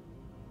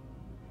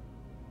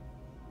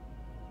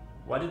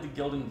 Why did the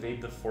guild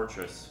invade the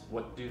fortress?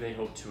 What do they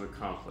hope to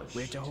accomplish?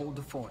 We're to hold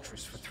the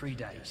fortress for 3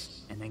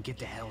 days, and then get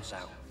the hells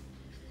out.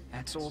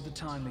 That's all the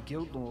time the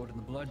Guild Lord and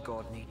the Blood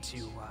God need to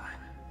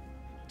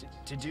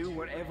do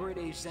whatever it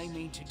is they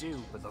need to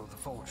do below the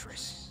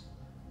fortress.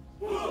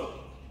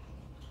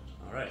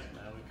 Alright.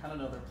 Now we kind of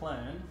know their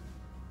plan.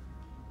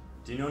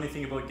 Do you know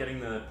anything about getting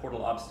the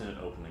portal Obstinate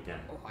open again?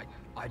 Oh,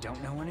 I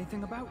don't know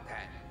anything about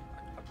that.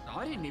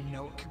 I didn't even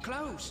know it could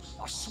close.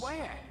 I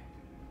swear.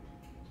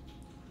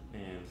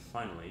 And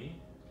finally,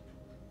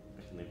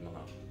 I can leave him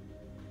alone.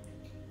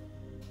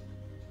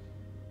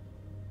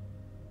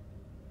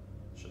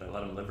 Should I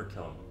let him live or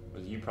kill him?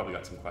 Well, you probably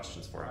got some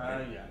questions for him.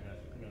 Right? Yeah,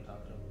 I'm gonna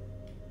talk to him.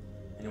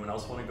 Anyone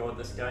else want to go with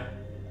this guy?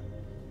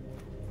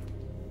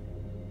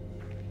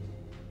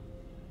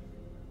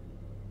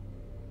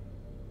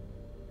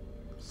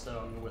 So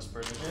I'm gonna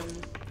whisper to him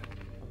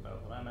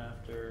about what I'm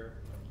after.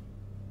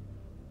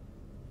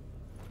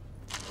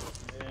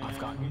 And I've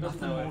got he doesn't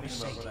nothing know more anything to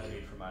say about what to I you.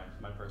 need for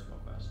my personal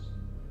quest.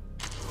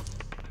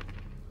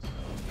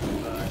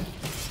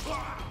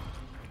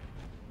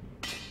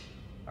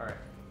 Alright.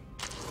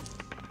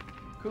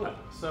 Cool.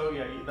 So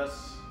yeah,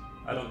 that's...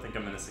 I don't think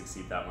I'm going to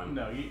succeed that one.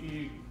 No,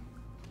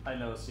 I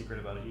know a secret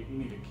about it. You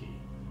need a key.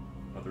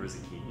 Oh, there is a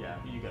key. Yeah,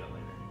 you get it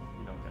later.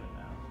 You don't get it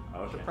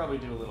now. Okay. Should probably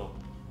have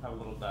a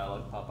little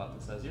dialogue pop up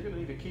that says, you're going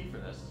to need a key for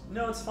this.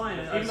 No, it's fine.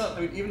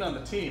 Even on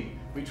the team,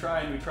 we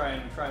try and we try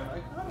and we try. I'm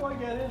like, how do I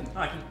get in?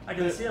 I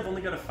can see I've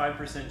only got a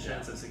 5%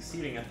 chance of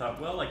succeeding. I thought,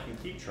 well, I can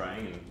keep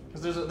trying.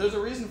 Because there's a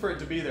reason for it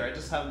to be there. I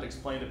just haven't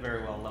explained it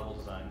very well in level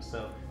design.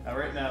 So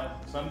right now,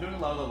 I'm doing a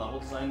lot of the level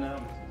design now.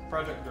 I'm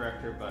project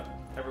director, but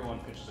everyone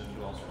pitches in and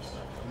do all sorts of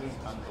stuff. So I'm doing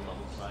tons of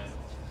level design,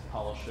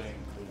 polishing,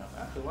 cleanup.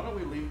 Actually, why don't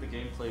we leave the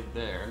gameplay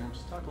there and we'll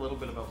just talk a little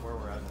bit about where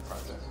we're at in the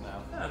project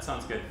now. Yeah, that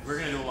sounds good. We're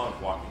going to do a lot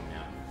of walking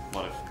now. A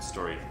lot of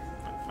story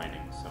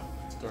finding, so.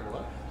 Story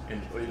what?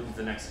 And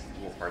the next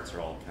little parts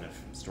are all kind of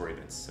story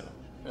bits, so.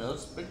 Yeah,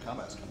 those big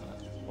combat's coming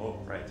up. Oh,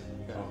 right.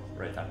 Yeah. Oh,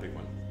 right, that big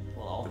one.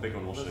 Well, The big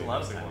one will show there's you a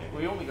lot of next time. time.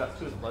 We only got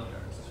 2 of the blood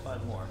guards. There's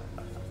 5 more.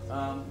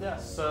 Yeah.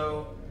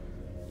 So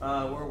where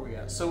are we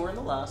at? So we're in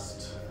the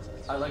last.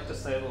 I like to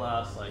say the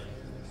last like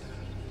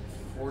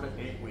 4 to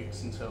 8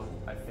 weeks until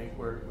I think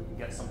we can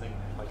get something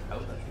like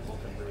out that people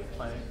can really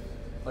play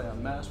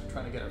en masse. We're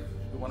trying to get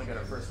we want to get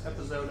our first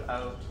episode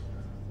out.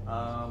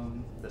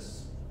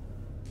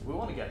 We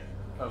want to get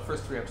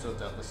first 3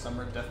 episodes out this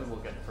summer. Definitely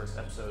we'll get the first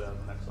episode out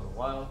in the next little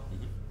while.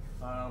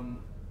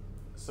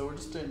 So we're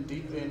just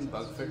deep in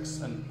bug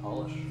fix and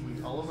polish.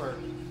 All of our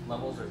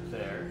levels are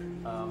there.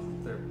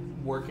 They're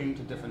working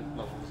to different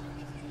levels,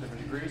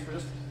 different degrees. We're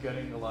just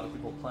getting a lot of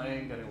people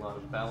playing, getting a lot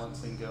of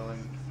balancing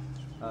going.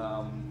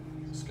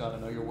 Scott, I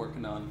know you're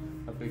working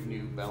on a big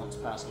new balance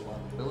pass of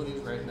abilities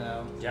right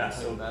now. Yeah,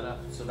 Setting that up.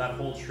 so that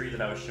whole tree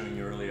that I was showing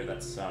you earlier,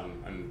 that's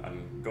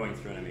I'm going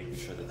through and I'm making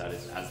sure that that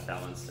is as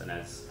balanced and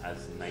as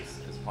nice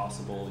as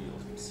possible.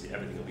 You'll see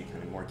everything will be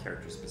kind of more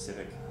character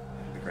specific.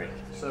 It'll be great.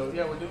 So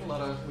yeah, we're doing a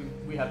lot of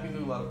we have been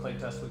doing a lot of play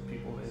tests with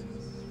people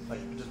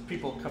like just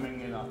people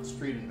coming in off the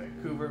street in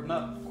Vancouver,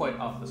 not quite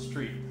off the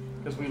street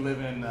because we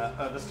live in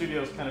the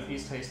studio's kind of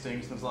East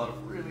Hastings. There's a lot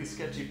of really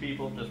sketchy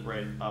people just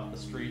right off the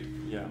street.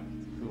 Yeah.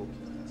 Who will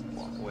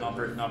walk away, Not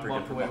very walk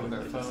good away for with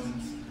their public places.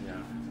 phones.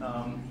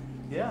 Yeah.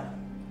 Yeah,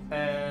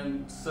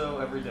 and so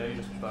every day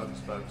just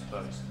bugs.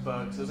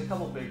 There's a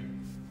couple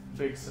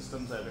big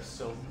systems that are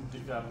still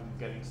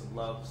getting some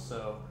love.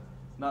 So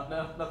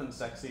nothing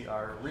sexy.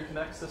 Our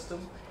reconnect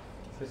system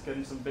is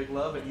getting some big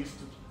love. It used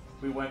to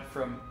we went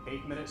from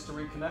 8 minutes to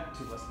reconnect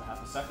to less than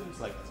half a second. It's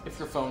like if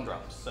your phone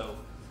drops. So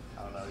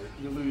I don't know,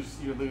 you lose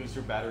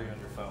your battery on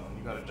your phone.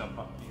 You got to jump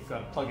on. You got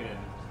to plug it in.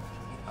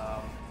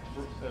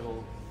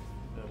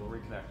 It'll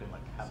reconnect in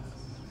like half a minute.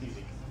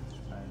 Easy.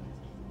 And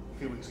a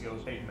few weeks ago it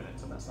was 8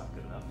 minutes, and that's not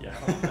good enough. Yeah. I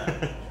don't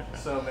want that.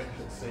 So making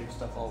sure the save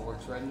stuff all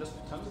works right, and just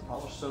tons of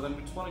polish. So then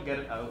we just want to get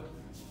it out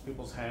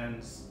people's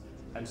hands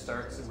and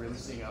start really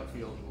seeing how it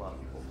feels when a lot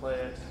of people play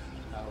it,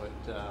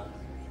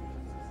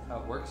 how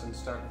it works, and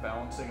start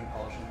balancing and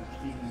polishing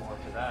even more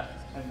to that.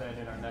 And then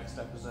in our next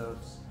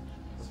episodes,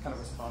 just kind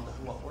of respond to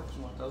what works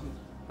and what doesn't.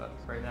 But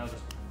right now,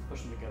 just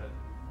pushing to get it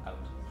out.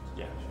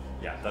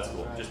 Yeah, that's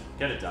cool. Right. Just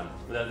get it done.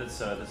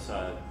 That's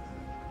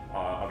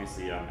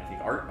obviously, I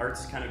think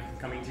art's kind of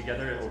coming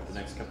together over the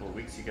next couple of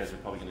weeks. You guys are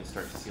probably going to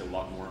start to see a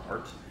lot more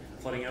art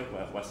flooding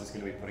out. Wes is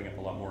going to be putting up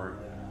a lot more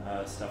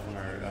stuff on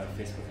our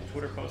Facebook and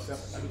Twitter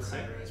posts, I would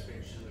say.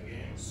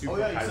 Super Oh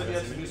yeah, you high said you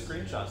had some new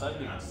resolution. screenshots. I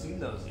haven't even seen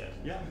those yet.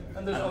 Yeah.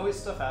 And there's always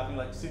stuff happening,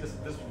 like see this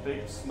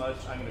big smudge.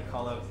 I'm going to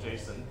call out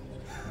Jason,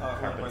 our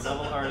Carpets.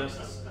 level artist.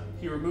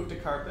 He removed a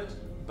carpet,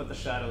 but the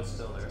shadow's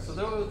still there. So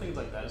there are things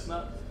like that. It's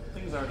not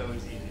things aren't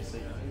always easy. So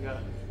you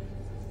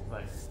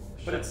like.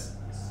 But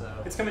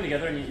it's coming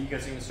together, and you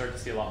guys are going to start to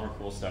see a lot more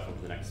cool stuff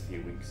over the next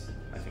few weeks,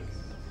 I think.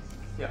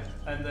 Yeah,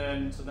 and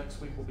then so next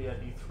week we'll be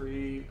at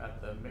E3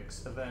 at the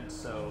Mix event.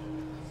 So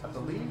I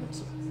believe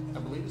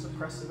it's a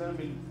press event.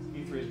 I mean,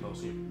 E3 is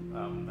mostly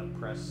a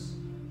press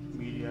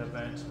media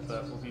event,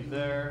 but we'll be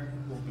there.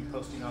 We'll be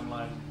posting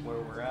online where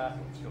we're at,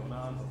 what's going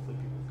on. Hopefully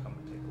people will come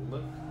and take a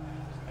look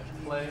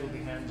and play. It'll be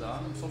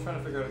hands-on. I'm still trying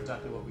to figure out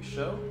exactly what we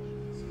show.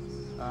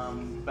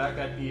 Back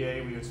at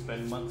EA, we would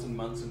spend months and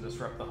months and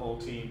disrupt the whole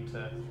team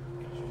to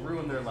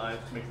ruin their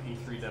lives to make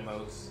the E3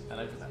 demos, and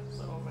I did that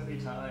so many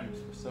times.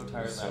 We're so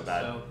tired of that. So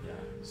bad.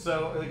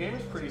 So the game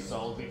is pretty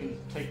solid. We can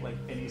take like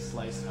any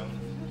slice out.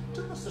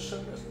 Do this to show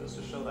this, this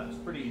to show that. It's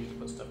pretty easy to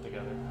put stuff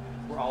together.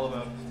 We're all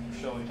about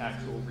showing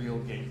actual real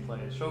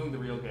gameplay, showing the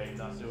real game,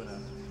 not doing a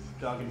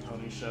dog and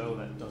pony show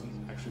that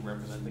doesn't actually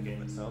represent the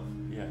game itself.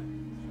 Yeah.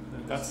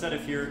 That said,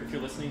 if you're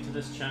listening to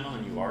this channel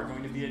and you are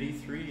going to be at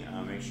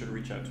E3, make sure to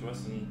reach out to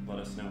us and let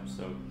us know.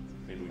 So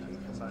maybe we can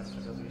come by.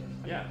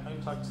 Yeah. I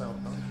can talk to Sal.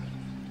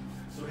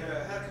 So we had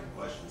a couple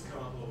questions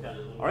come up over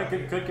the All right,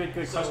 good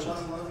questions. So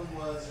one of them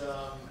was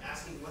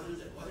asking whether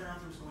or not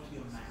there was going to be a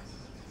map.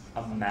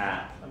 A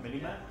map? A mini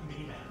map? A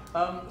mini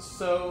map.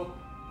 So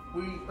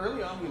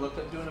early on we looked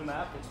at doing a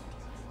map. It's,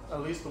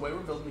 at least the way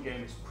we're building the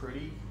game is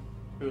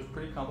it was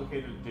pretty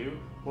complicated to do.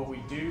 What we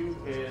do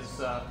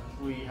is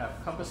we have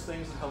compass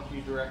things that help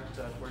you direct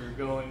where you're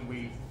going.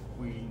 We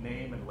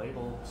name and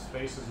label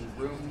spaces and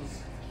rooms,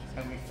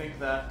 and we think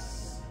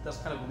that's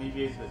kind of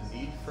alleviates the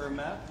need for a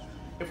map.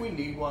 If we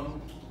need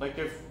one, like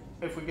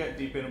if we get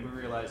deep in and we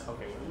realize,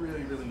 okay, we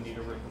really need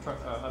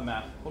a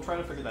map, we'll try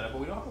to figure that out.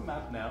 But we don't have a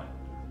map now.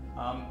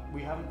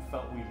 We haven't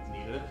felt we've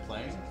needed it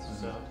playing,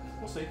 so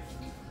we'll see.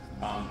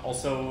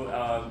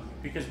 Also,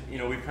 because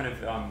we've kind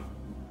of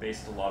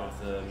based a lot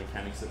of the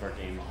mechanics of our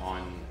game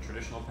on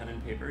traditional pen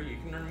and paper, you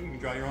can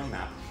draw your own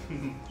map.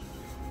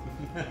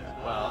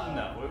 Well,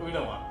 no, we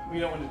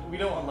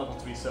don't want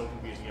levels to be so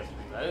confusing. You have to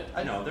do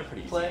that. No, they're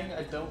pretty easy. Playing,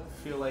 I don't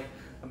feel like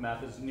a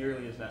map is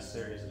nearly as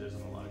necessary as it is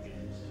in a lot of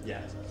games.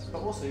 Yeah.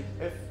 But we'll see.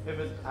 If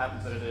it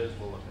happens that it is,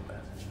 we'll look at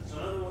that. So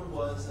another one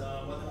was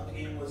whether or not the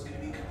game was going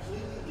to be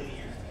completely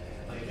linear,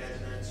 like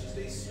as in it's just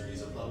a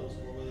series of levels,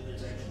 or whether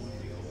there's actually going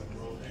to be open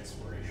world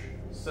exploration.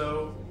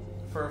 So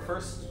for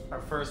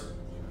our first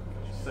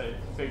say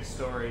big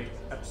story,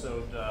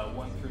 episode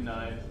 1 through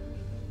 9,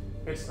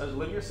 it's a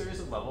linear series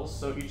of levels.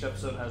 So each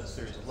episode has a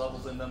series of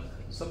levels in them.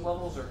 Some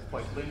levels are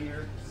quite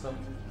linear. Some,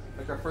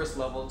 like our first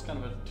level, it's kind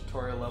of a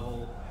tutorial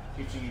level,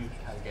 teaching you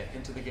how to get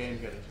into the game,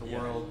 get into the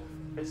world.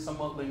 It's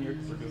somewhat linear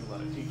because we're doing a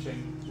lot of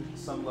teaching.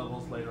 Some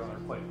levels later on are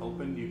quite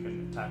open. You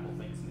can tackle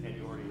things in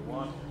any order you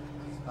want.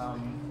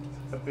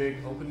 A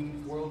big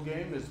open world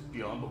game is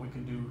beyond what we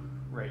can do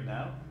right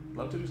now.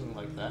 Love to do something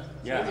like that.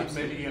 Yeah,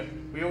 maybe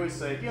we always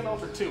say Eon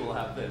Altar 2 will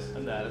have this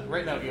and that.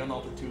 Right now, Eon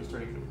Altar 2 is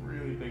turning into a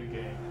really big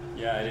game.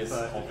 Yeah, it is.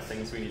 All the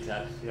things we need to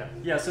add. Yeah.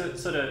 Yeah. So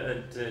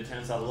to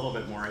tense out a little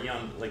bit more,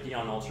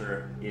 Eon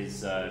Altar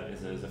is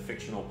a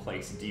fictional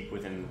place deep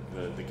within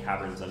the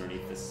caverns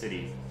underneath the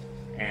city,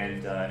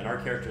 and our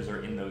characters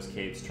are in those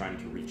caves trying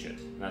to reach it.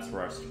 And that's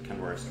where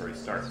our story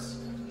starts.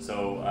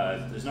 So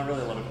there's not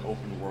really a lot of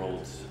open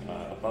world,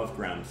 above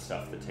ground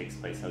stuff that takes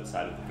place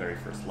outside of the very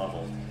first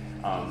level.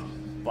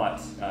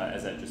 But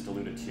as I just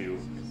alluded to,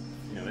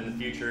 in the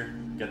future,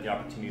 get the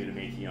opportunity to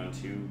make Eon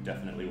 2,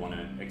 definitely want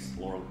to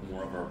explore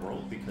more of our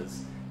world,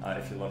 because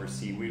if you'll ever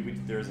see,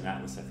 there's an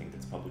atlas I think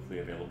that's publicly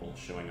available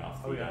showing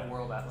off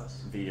World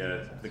Atlas.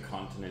 The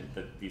continent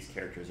that these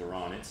characters are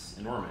on. It's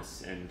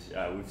enormous, and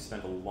we've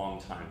spent a long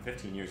time,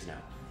 15 years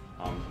now,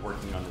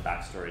 working on the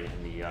backstory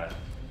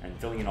and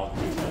filling in all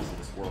the details of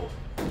this world.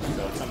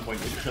 So at some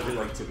point, we'd really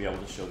like to be able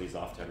to show these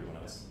off to everyone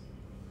else.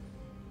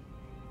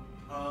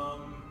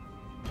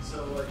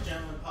 So a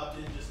gentleman popped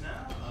in just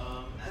now.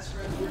 As for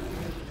working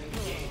together to make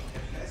a game,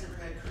 have you guys ever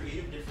had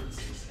creative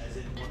differences? As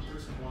in, one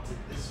person wants it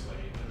this way,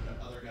 but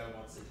the other guy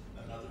wants it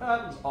another way? It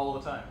happens all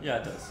the time.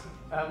 Yeah, it does.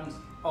 It happens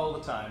all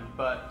the time.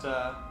 But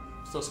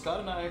so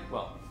Scott and I,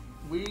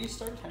 we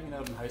started hanging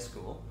out in high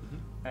school,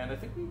 and I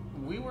think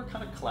we were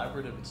kind of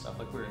collaborative and stuff.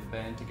 Like we were in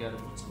band together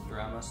with some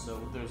drama. So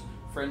there's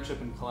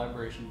friendship and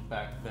collaboration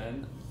back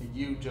then.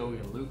 You, Joey,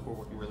 and Luke were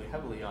working really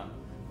heavily on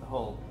the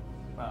whole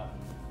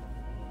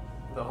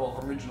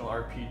original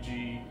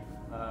RPG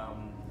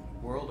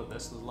world of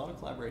this. There's a lot of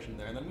collaboration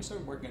there, and then we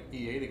started working at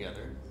EA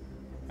together.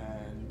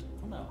 And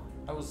I don't know,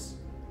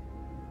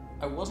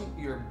 I wasn't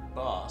your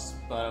boss,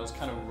 but I was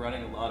kind of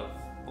running a lot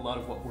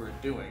of what we were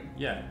doing.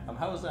 Yeah.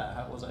 How was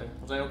that? Was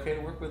I okay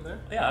to work with there?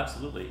 Yeah,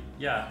 absolutely.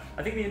 Yeah,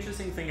 I think the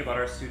interesting thing about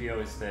our studio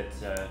is that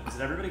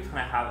everybody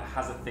kind of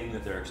has a thing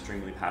that they're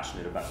extremely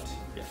passionate about.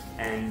 Yeah.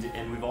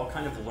 And we've all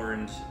kind of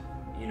learned,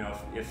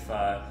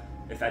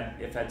 if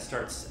Ed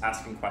starts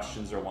asking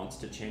questions or wants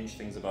to change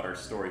things about our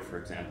story, for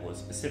example,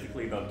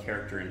 specifically about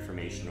character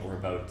information or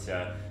about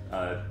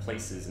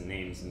places and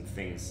names and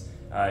things,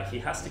 he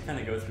has to kind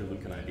of go through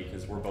Luke and I,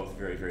 because we're both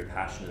very, very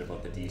passionate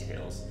about the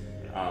details.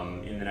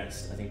 In the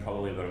next, I think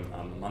probably about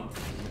a month,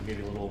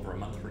 maybe a little over a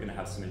month, we're going to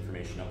have some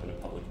information up in a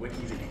public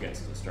wiki that you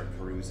guys can start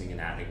perusing and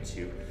adding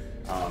to.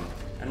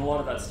 And a lot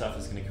of that stuff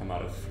is going to come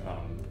out of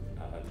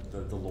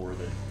the lore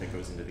that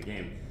goes into the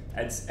game.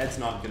 Ed's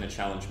not going to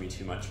challenge me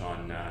too much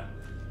on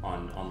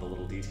the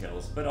little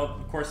details, but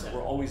of course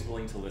we're always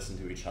willing to listen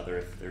to each other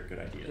if they're good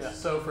ideas. Yeah.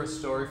 So for a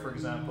story, for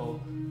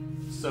example,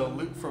 so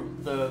Luke from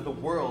the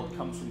world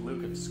comes from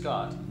Luke and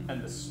Scott,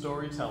 and the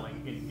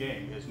storytelling in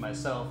game is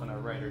myself and our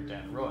writer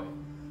Dan Roy.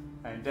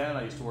 And Dan and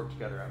I used to work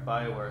together at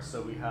BioWare,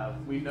 so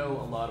we know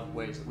a lot of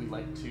ways that we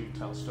like to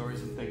tell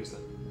stories and things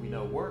that we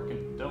know work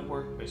and don't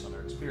work based on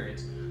our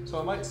experience. So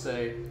I might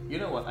say, you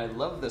know what, I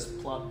love this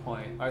plot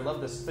point, I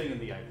love this thing in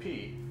the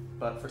IP,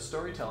 but for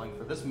storytelling,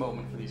 for this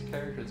moment, for these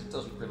characters, it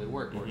doesn't really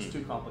work, or it's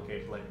too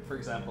complicated. Like, for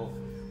example,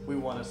 we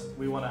want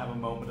to have a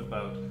moment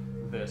about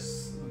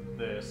this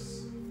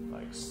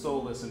like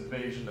soulless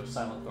invasion of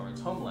Silent Thorn's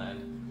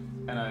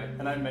homeland,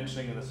 and I'm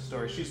mentioning in this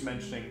story, she's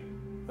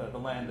mentioning the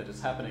land that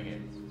it's happening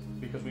in,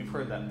 because we've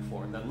heard that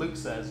before. And then Luke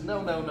says,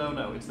 no,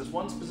 it's this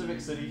one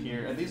specific city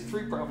here, and these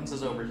 3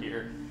 provinces over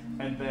here,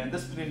 and then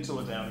this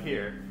peninsula down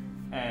here.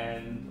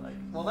 And like,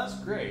 well, that's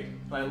great,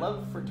 and I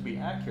love for it to be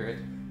accurate,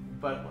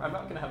 but I'm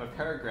not going to have a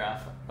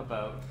paragraph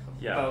about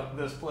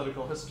this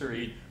political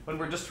history when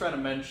we're just trying to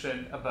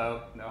mention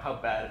about how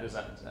bad it is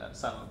at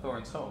Silent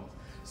Thorn's home.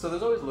 So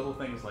there's always little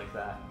things like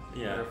that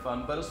that are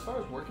fun. But as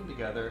far as working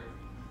together,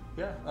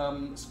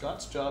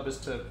 Scott's job is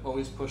to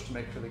always push to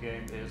make sure the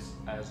game is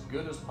as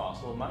good as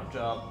possible. My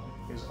job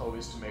is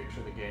always to make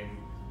sure the game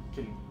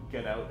can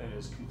get out and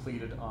is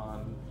completed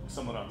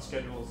somewhat on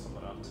schedule,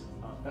 somewhat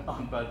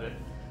on budget.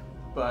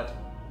 But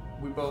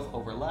we both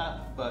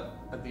overlap, but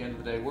at the end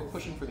of the day, we're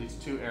pushing for these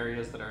 2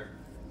 areas that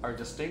are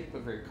distinct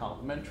but very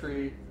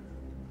complementary,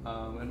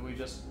 and we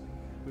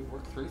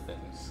work through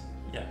things.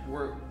 Yeah.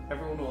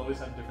 Everyone will always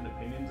have different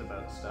opinions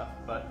about stuff,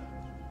 but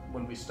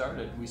when we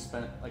started, we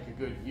spent like a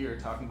good year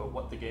talking about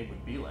what the game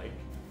would be like,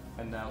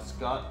 and now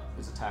Scott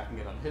is attacking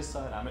it on his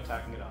side, I'm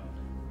attacking it on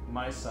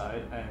my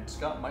side, and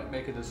Scott might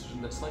make a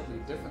decision that's slightly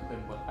different than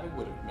what I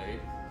would have made,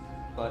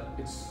 but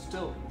it's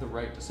still the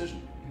right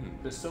decision.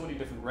 There's so many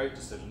different right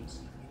decisions.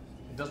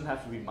 It doesn't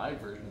have to be my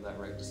version of that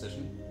right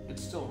decision.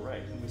 It's still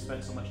right, and we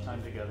spend so much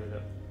time together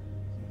that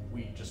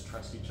we just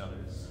trust each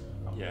other's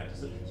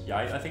decisions. Yeah,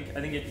 I think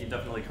it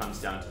definitely comes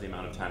down to the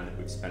amount of time that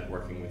we've spent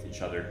working with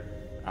each other.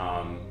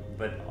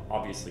 But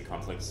obviously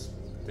conflicts,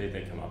 they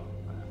come up.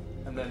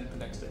 And then the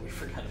next day we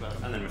forget about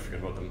them. And then we forget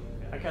about them.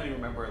 I can't even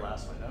remember our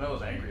last fight. I know I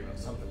was angry about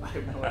something, but I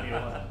have no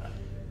idea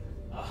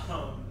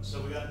what. So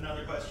we got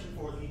another question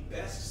for the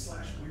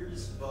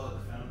best/weirdest bug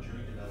found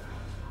during development.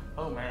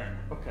 Oh man,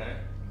 okay.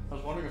 I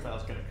was wondering if that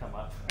was going to come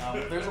up.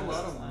 There's a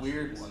lot of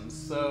weird ones.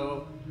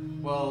 So,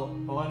 well,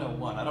 I know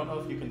one. I don't know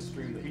if you can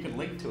stream that. You can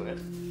link to it.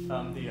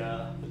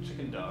 The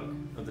chicken dog.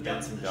 Oh, the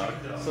dancing dog.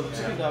 So the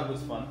chicken dog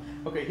was fun.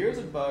 Okay, here's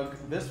a bug.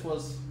 This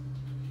was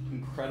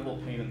incredible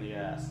pain in the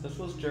ass. This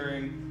was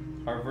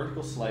during our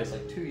vertical slice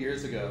like 2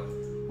 years ago.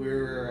 We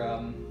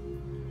were,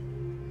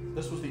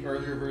 this was the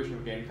earlier version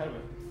of the game, kind of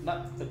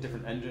not a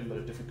different engine, but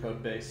a different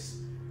code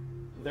base.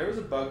 There was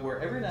a bug where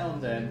every now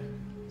and then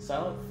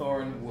Silent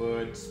Thorn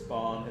would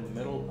spawn in the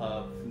middle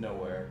of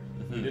nowhere.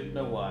 We didn't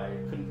know why,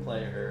 couldn't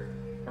play her.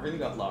 Everything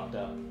got locked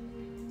up.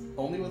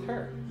 Only with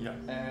her. Yeah.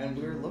 And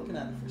we were looking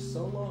at it for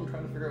so long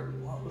trying to figure out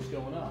what was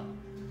going on.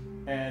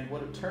 And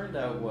what it turned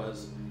out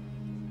was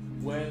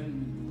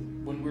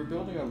when we were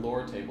building our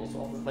lore tables,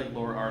 all the like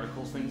lore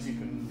articles, things you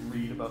can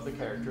read about the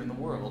character in the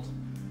world,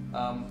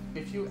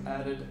 if you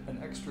added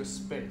an extra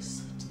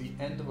space to the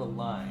end of a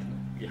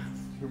line. Yeah.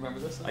 You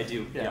remember this? I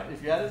do. Yeah.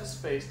 If you added a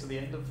space to the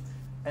end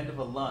of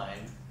a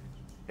line,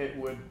 it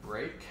would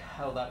break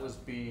how that was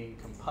being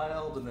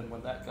compiled, and then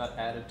when that got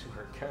added to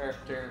her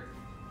character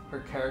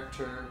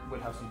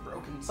would have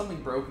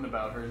something broken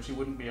about her, and she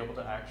wouldn't be able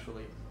to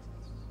actually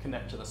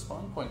connect to the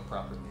spawn point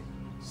properly.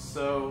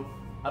 So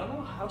I don't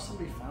know how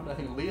somebody found it. I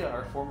think Leah,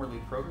 our former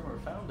lead programmer,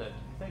 found it,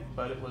 I think,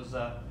 but it was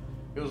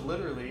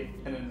literally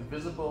an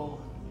invisible.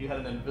 You had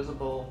an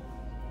invisible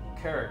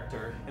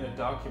character in a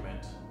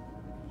document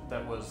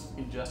that was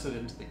ingested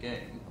into the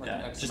game, like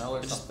an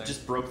XML or something.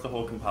 Just broke the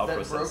whole compile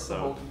process. That broke the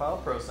whole compile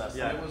process,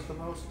 and it was the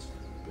most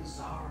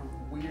bizarre,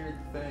 weird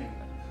thing.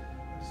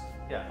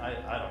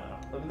 I don't know.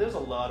 I mean, there's a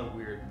lot of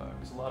weird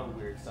bugs. A lot of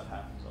weird stuff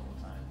happens all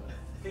the time. But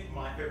I think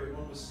my favorite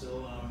one was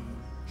still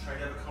trying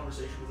to have a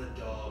conversation with a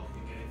dog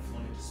and getting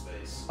flung into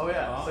space. Oh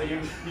yeah, so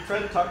you try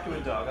to talk to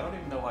a dog. I don't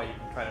even know why you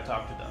can try to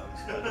talk to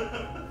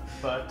dogs.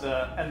 But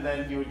and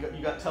then you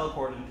got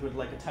teleported into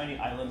like a tiny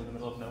island in the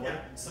middle of nowhere.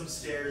 Yeah, some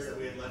stairs that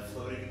we had left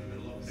floating in the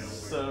middle of nowhere.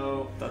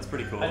 So that's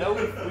pretty cool. I know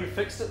we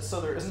fixed it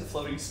so there isn't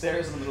floating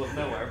stairs in the middle of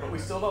nowhere, but we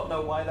still don't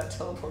know why that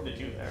teleported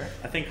you there.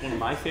 I think one of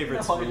my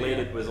favorites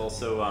related was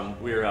also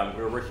we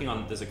were working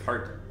on, there's a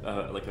cart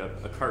like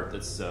a cart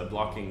that's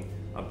blocking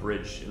a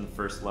bridge in the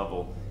first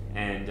level,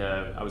 and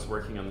I was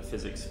working on the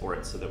physics for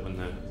it so that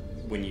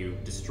when you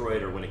destroy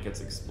it or when it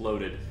gets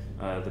exploded,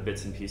 the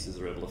bits and pieces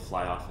are able to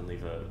fly off and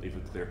leave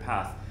a clear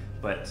path.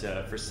 but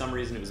for some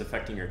reason it was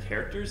affecting your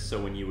characters, so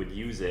when you would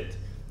use it,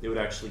 it would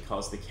actually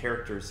cause the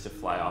characters to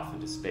fly off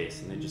into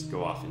space, and they just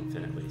go off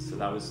infinitely. So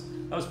that was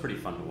pretty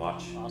fun to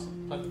watch.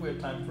 Awesome. I think we have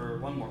time for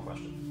one more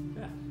question.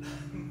 Yeah.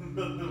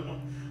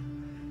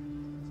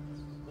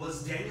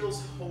 Was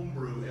Daniel's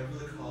homebrew ever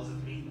the cause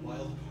of any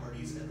wild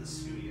parties at the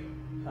studio?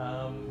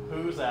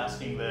 Who's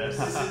asking this?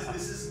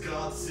 This is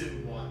God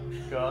Sin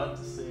 1. God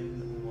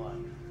Sin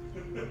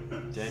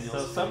 1. Daniel's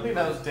So somebody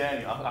knows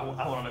Daniel. I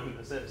want to know who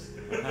this is.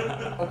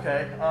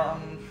 Okay.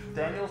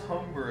 Daniel's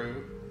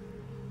homebrew.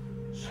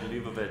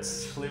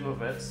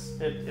 Slivovitz.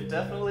 It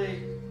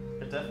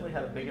definitely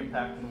had a big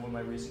impact on one of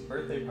my recent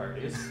birthday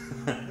parties.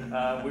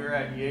 We were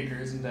at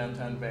Jaeger's in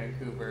downtown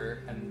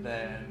Vancouver, and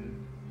then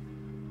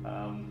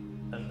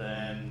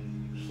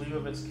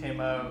Slivovitz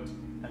came out,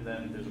 and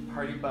then there's a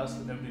party bus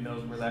that nobody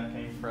knows where that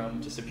came from.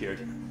 disappeared.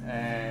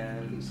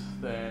 And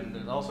then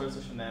there's all sorts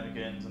of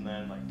shenanigans, and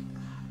then like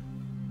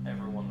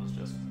everyone was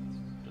just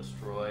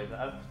destroyed.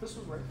 This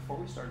was right before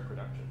we started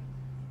production.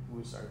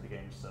 We started the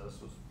game,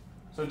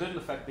 so it didn't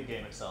affect the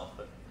game itself,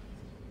 but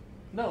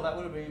no, that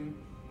would have been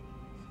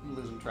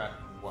losing track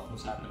of what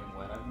was happening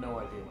when. I have no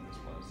idea when this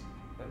was.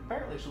 And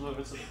apparently,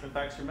 Slivovitz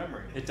impacts your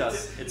memory. It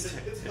does. It's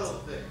hell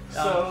of a thing.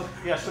 So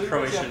yeah, Slivovitz,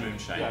 Croatian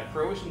moonshine. Yeah,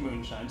 Croatian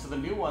moonshine. So the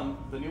new one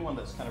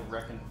that's kind of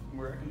wrecking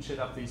shit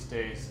up these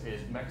days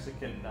is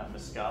Mexican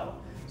mezcal.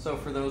 So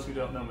for those who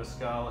don't know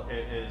mezcal,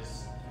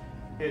 it's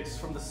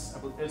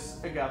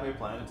agave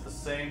plant. It's the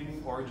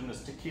same origin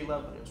as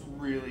tequila, but it's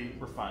really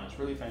refined. It's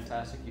really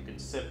fantastic. You can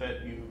sip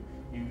it. You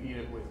eat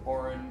it with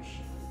orange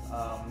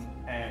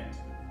and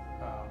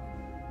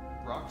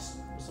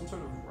some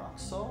sort of rock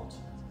salt.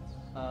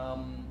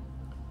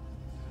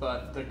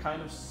 But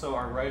so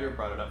our writer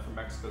brought it up from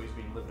Mexico. He's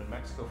been living in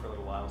Mexico for a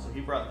little while, so he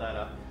brought that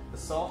up. The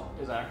salt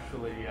is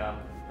actually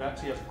it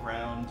actually has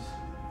ground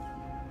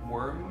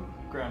worm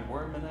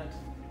in it.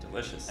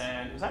 Delicious.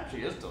 And it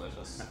actually is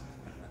delicious.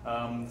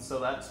 So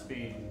that's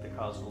been the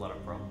cause of a lot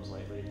of problems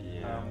lately.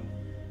 Yeah.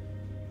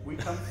 We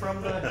come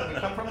from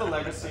the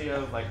legacy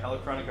of like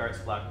Electronic Arts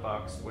Black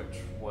Box, which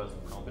was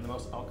probably the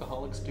most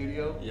alcoholic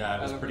studio. Yeah,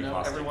 it was pretty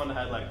caustic. Everyone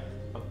had like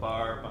a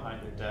bar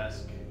behind their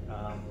desk.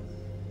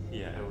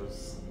 It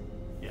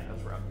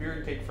was rough. Beer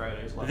and Cake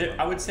Fridays.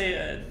 I would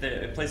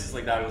say places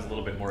like that, it was a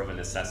little bit more of a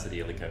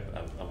necessity, like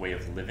a way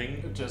of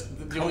living.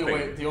 Just the only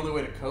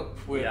way to cope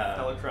with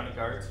Electronic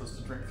Arts was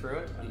to drink through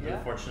it.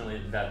 Unfortunately,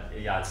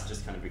 it's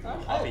just kind of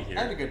become a hobby here.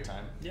 I had a good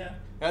time. Yeah.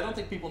 I don't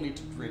think people need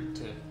to drink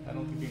I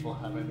don't think people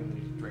have anything they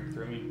need to drink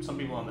through. I mean, some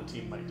people on the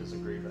team might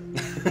disagree, but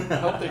I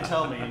hope they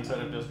tell me instead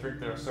of just drink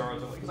their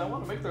sorrows, because I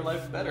want to make their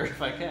life better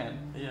if I can.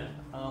 Yeah.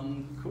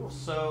 Cool.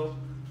 So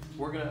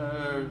we're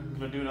gonna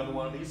do another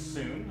one of these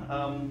soon.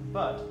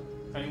 But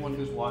anyone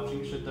who's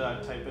watching should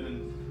type in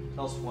and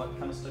tell us what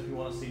kind of stuff you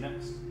want to see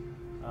next.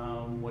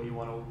 What do you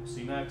want to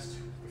see next?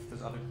 If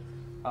there's other,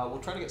 we'll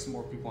try to get some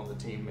more people on the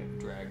team, maybe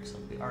drag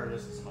some of the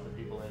artists, some other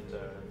people in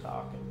to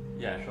talk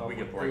and show we what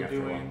get boring they're after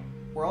a doing. while.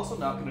 We're also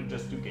not going to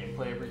just do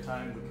gameplay every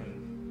time. We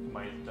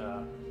might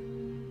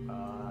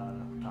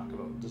talk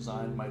about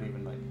design. Might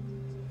even like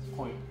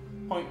point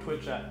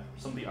Twitch at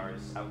some of the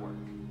artists at work,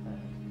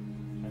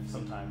 and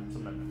sometime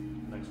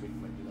next week we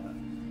might do that.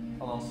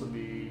 I'll also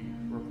be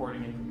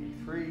reporting in from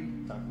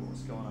E3, talking about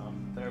what's going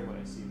on there, what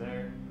I see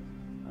there.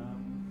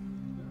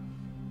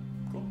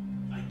 Cool.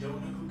 I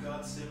don't know who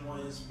God Sin 1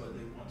 is, but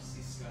they want to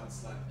see Scott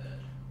slap dead.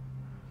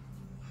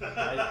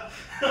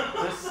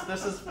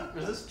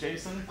 Is this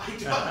Jason?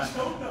 I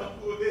don't know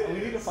who it is. We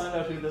need to find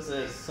out who this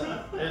is. We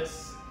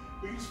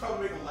can just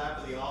probably make a lap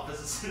of the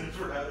office as soon as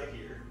we're out of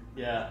here.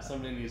 Yeah,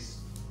 somebody's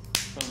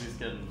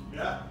getting.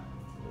 Yeah.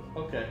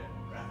 Okay.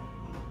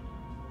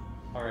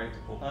 All right.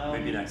 Cool.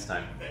 Maybe next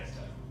time. Next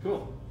time.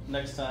 Cool.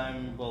 Next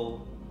time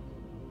we'll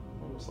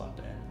slap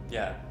Dan.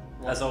 Yeah.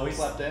 As always.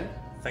 Slap Dan.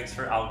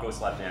 I'll go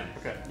slap Dan.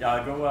 Okay.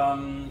 Yeah.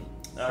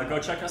 Go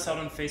check us out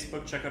on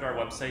Facebook. Check out our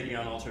website,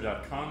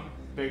 eonaltar.com.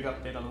 Big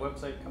update on the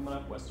website coming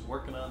up. Wes is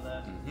working on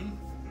that.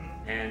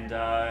 And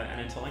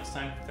until next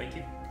time, thank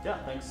you.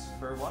 Yeah. Thanks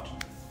for watching.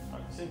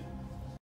 Talk to you soon.